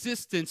into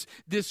existence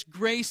this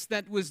grace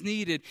that was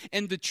needed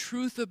and the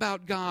truth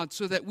about God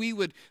so that we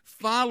would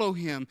follow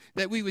him,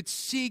 that we would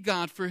see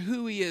God for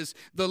who he is,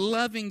 the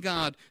loving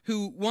God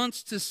who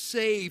wants to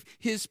save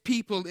his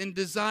people and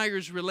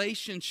desires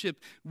relationship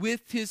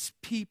with his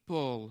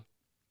people.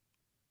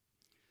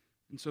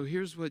 And so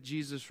here's what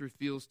Jesus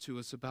reveals to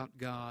us about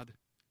God: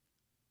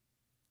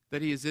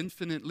 that he is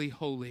infinitely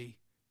holy,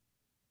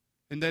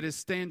 and that his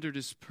standard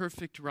is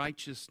perfect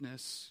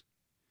righteousness.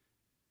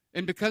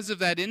 And because of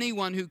that,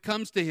 anyone who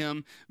comes to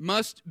him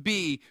must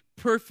be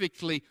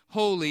perfectly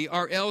holy,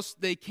 or else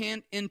they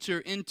can't enter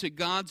into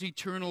God's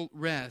eternal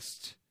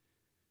rest.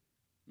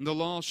 And the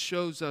law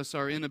shows us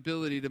our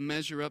inability to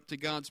measure up to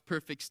God's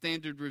perfect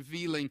standard,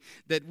 revealing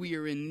that we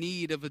are in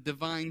need of a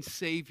divine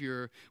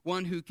Savior,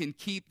 one who can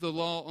keep the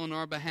law on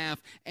our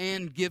behalf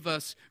and give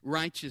us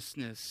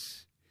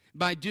righteousness.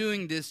 By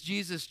doing this,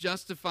 Jesus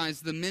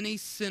justifies the many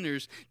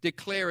sinners,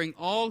 declaring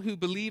all who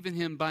believe in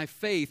him by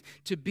faith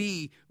to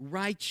be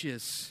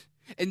righteous.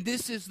 And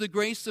this is the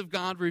grace of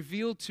God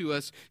revealed to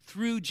us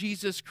through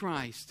Jesus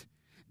Christ,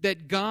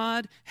 that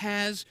God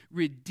has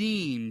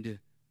redeemed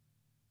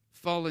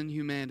fallen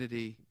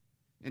humanity,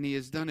 and he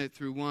has done it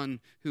through one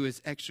who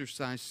has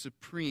exercised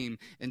supreme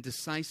and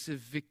decisive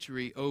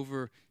victory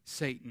over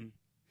Satan.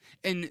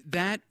 And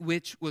that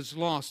which was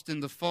lost in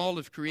the fall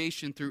of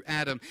creation through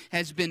Adam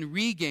has been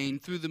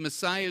regained through the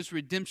Messiah's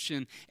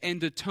redemption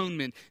and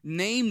atonement,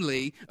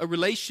 namely a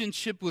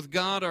relationship with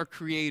God our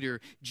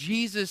Creator.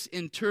 Jesus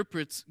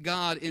interprets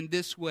God in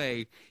this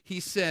way. He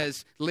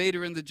says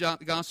later in the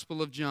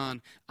Gospel of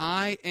John,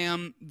 I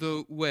am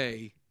the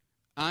way,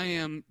 I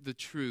am the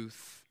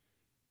truth,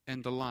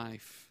 and the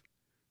life,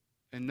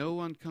 and no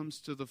one comes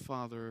to the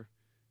Father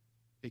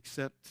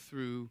except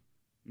through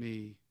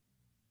me.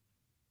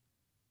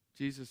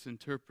 Jesus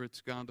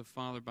interprets God the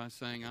Father by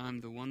saying,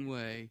 I'm the one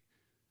way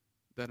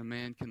that a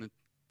man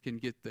can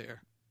get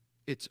there.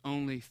 It's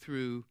only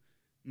through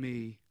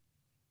me.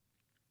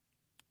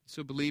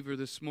 So, believer,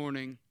 this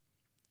morning,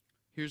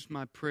 here's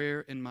my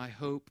prayer and my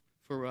hope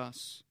for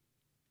us.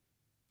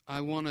 I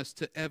want us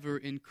to ever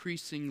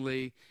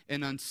increasingly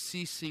and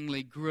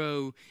unceasingly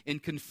grow in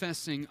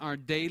confessing our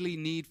daily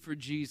need for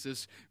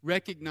Jesus,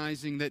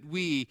 recognizing that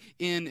we,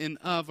 in and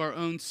of our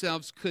own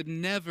selves, could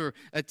never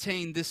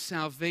attain this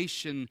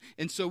salvation.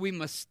 And so we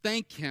must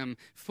thank Him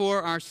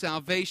for our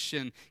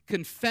salvation,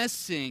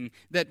 confessing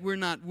that we're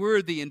not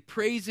worthy and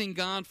praising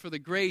God for the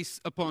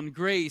grace upon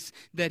grace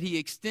that He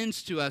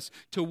extends to us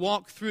to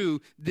walk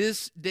through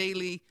this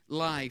daily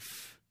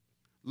life.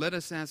 Let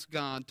us ask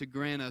God to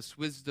grant us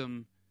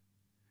wisdom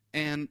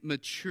and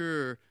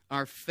mature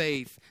our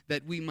faith,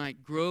 that we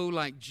might grow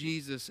like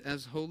Jesus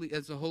as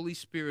the Holy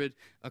Spirit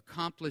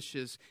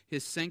accomplishes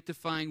His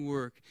sanctifying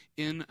work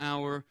in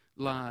our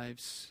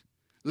lives.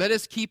 Let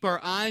us keep our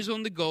eyes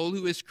on the goal,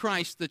 who is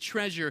Christ, the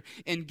treasure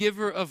and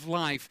giver of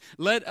life.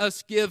 Let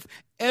us give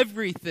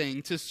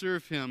everything to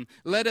serve Him.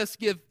 Let us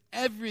give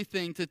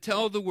everything to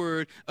tell the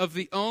world of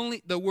the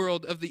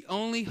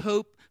only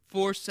hope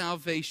for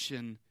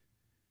salvation.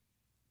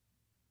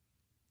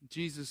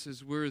 Jesus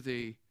is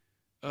worthy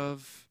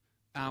of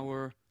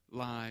our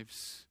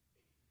lives.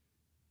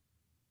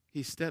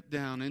 He stepped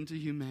down into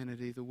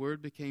humanity. The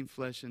Word became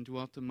flesh and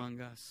dwelt among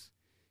us.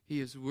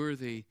 He is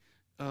worthy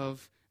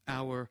of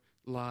our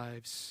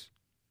lives.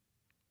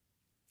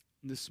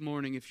 This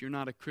morning, if you're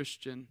not a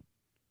Christian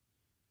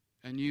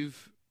and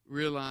you've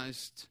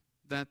realized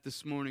that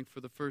this morning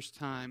for the first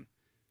time,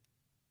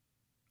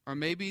 or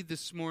maybe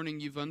this morning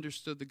you've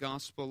understood the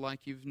gospel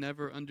like you've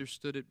never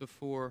understood it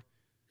before,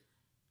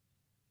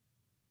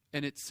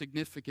 and it's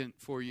significant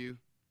for you,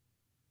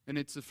 and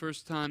it's the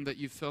first time that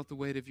you've felt the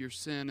weight of your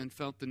sin and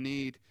felt the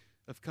need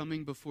of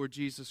coming before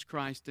Jesus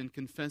Christ and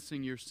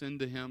confessing your sin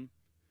to Him,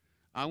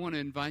 I want to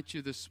invite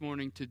you this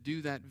morning to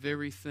do that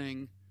very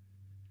thing.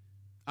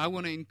 I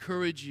want to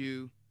encourage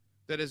you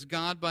that as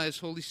God by His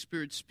Holy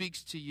Spirit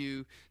speaks to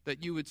you,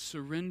 that you would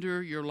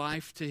surrender your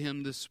life to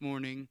Him this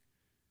morning.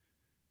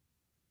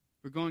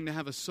 We're going to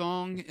have a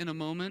song in a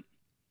moment.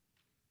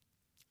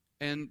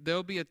 And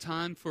there'll be a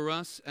time for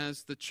us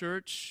as the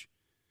church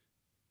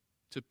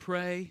to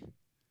pray,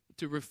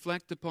 to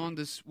reflect upon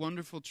this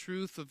wonderful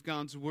truth of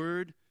God's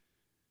Word,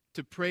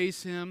 to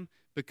praise Him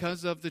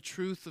because of the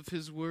truth of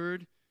His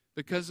Word,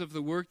 because of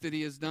the work that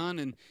He has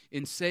done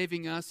in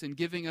saving us and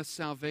giving us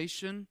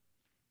salvation.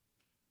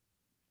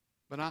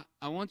 But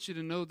I want you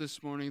to know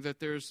this morning that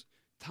there's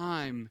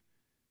time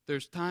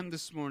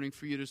this morning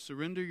for you to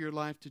surrender your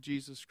life to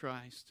Jesus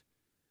Christ.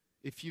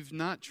 If you've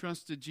not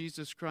trusted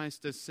Jesus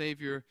Christ as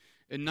Savior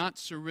and not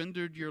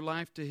surrendered your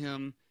life to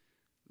Him,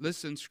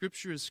 listen,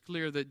 Scripture is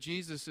clear that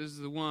Jesus is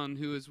the one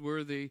who is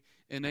worthy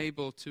and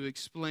able to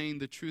explain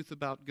the truth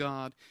about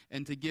God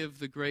and to give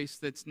the grace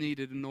that's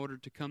needed in order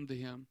to come to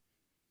Him,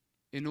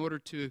 in order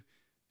to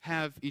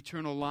have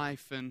eternal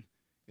life, and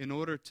in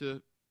order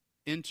to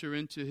enter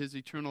into His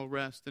eternal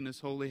rest in His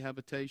holy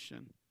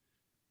habitation.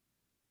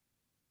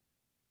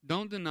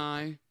 Don't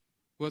deny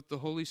what the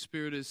Holy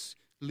Spirit is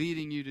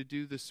leading you to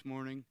do this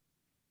morning.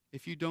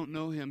 If you don't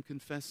know Him,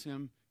 confess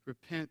Him,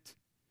 repent,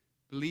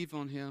 believe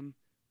on Him.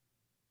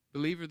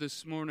 Believer,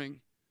 this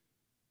morning,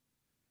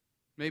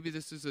 maybe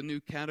this is a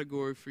new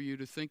category for you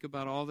to think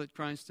about all that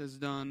Christ has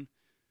done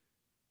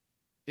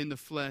in the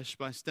flesh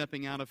by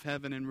stepping out of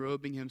heaven and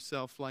robing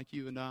Himself like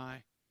you and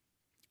I.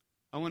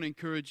 I want to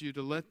encourage you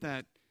to let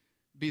that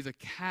be the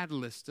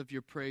catalyst of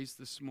your praise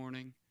this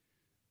morning.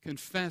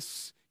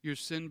 Confess your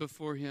sin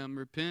before Him,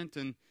 repent,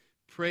 and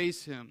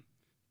praise Him.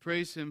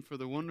 Praise Him for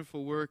the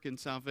wonderful work and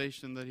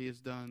salvation that He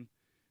has done.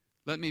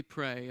 Let me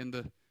pray, and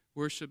the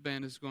worship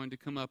band is going to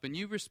come up. And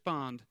you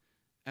respond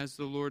as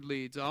the Lord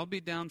leads. I'll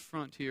be down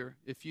front here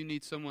if you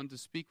need someone to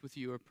speak with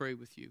you or pray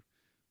with you.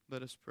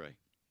 Let us pray.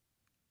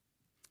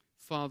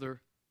 Father,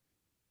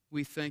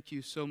 we thank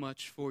You so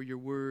much for Your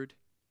Word.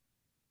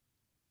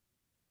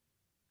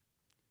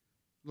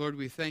 Lord,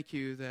 we thank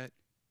You that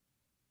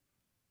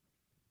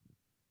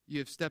You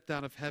have stepped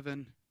out of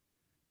heaven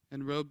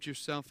and robed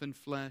Yourself in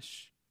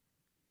flesh,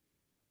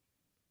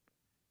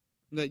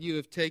 that You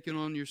have taken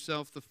on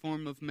Yourself the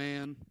form of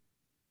man,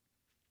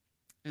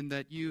 and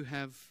that You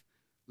have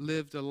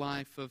lived a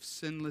life of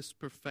sinless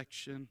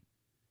perfection,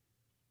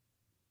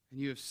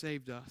 and You have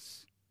saved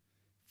us.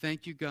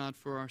 Thank You, God,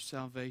 for our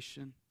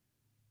salvation.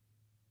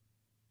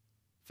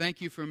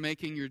 Thank You for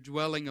making Your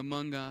dwelling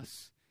among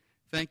us.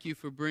 Thank You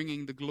for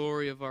bringing the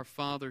glory of our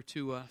Father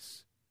to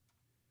us.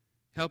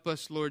 Help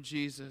us, Lord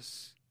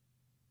Jesus,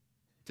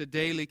 to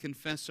daily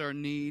confess our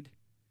need,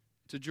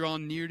 to draw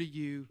near to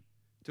You,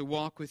 to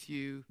walk with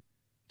You,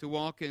 to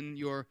walk in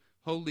Your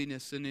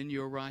holiness and in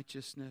Your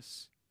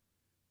righteousness.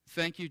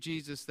 Thank You,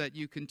 Jesus, that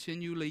You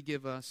continually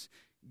give us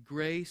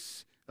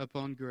grace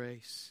upon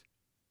grace.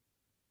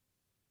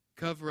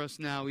 Cover us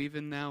now,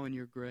 even now, in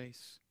Your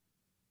grace.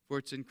 For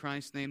it's in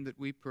Christ's name that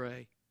we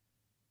pray.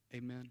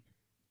 Amen.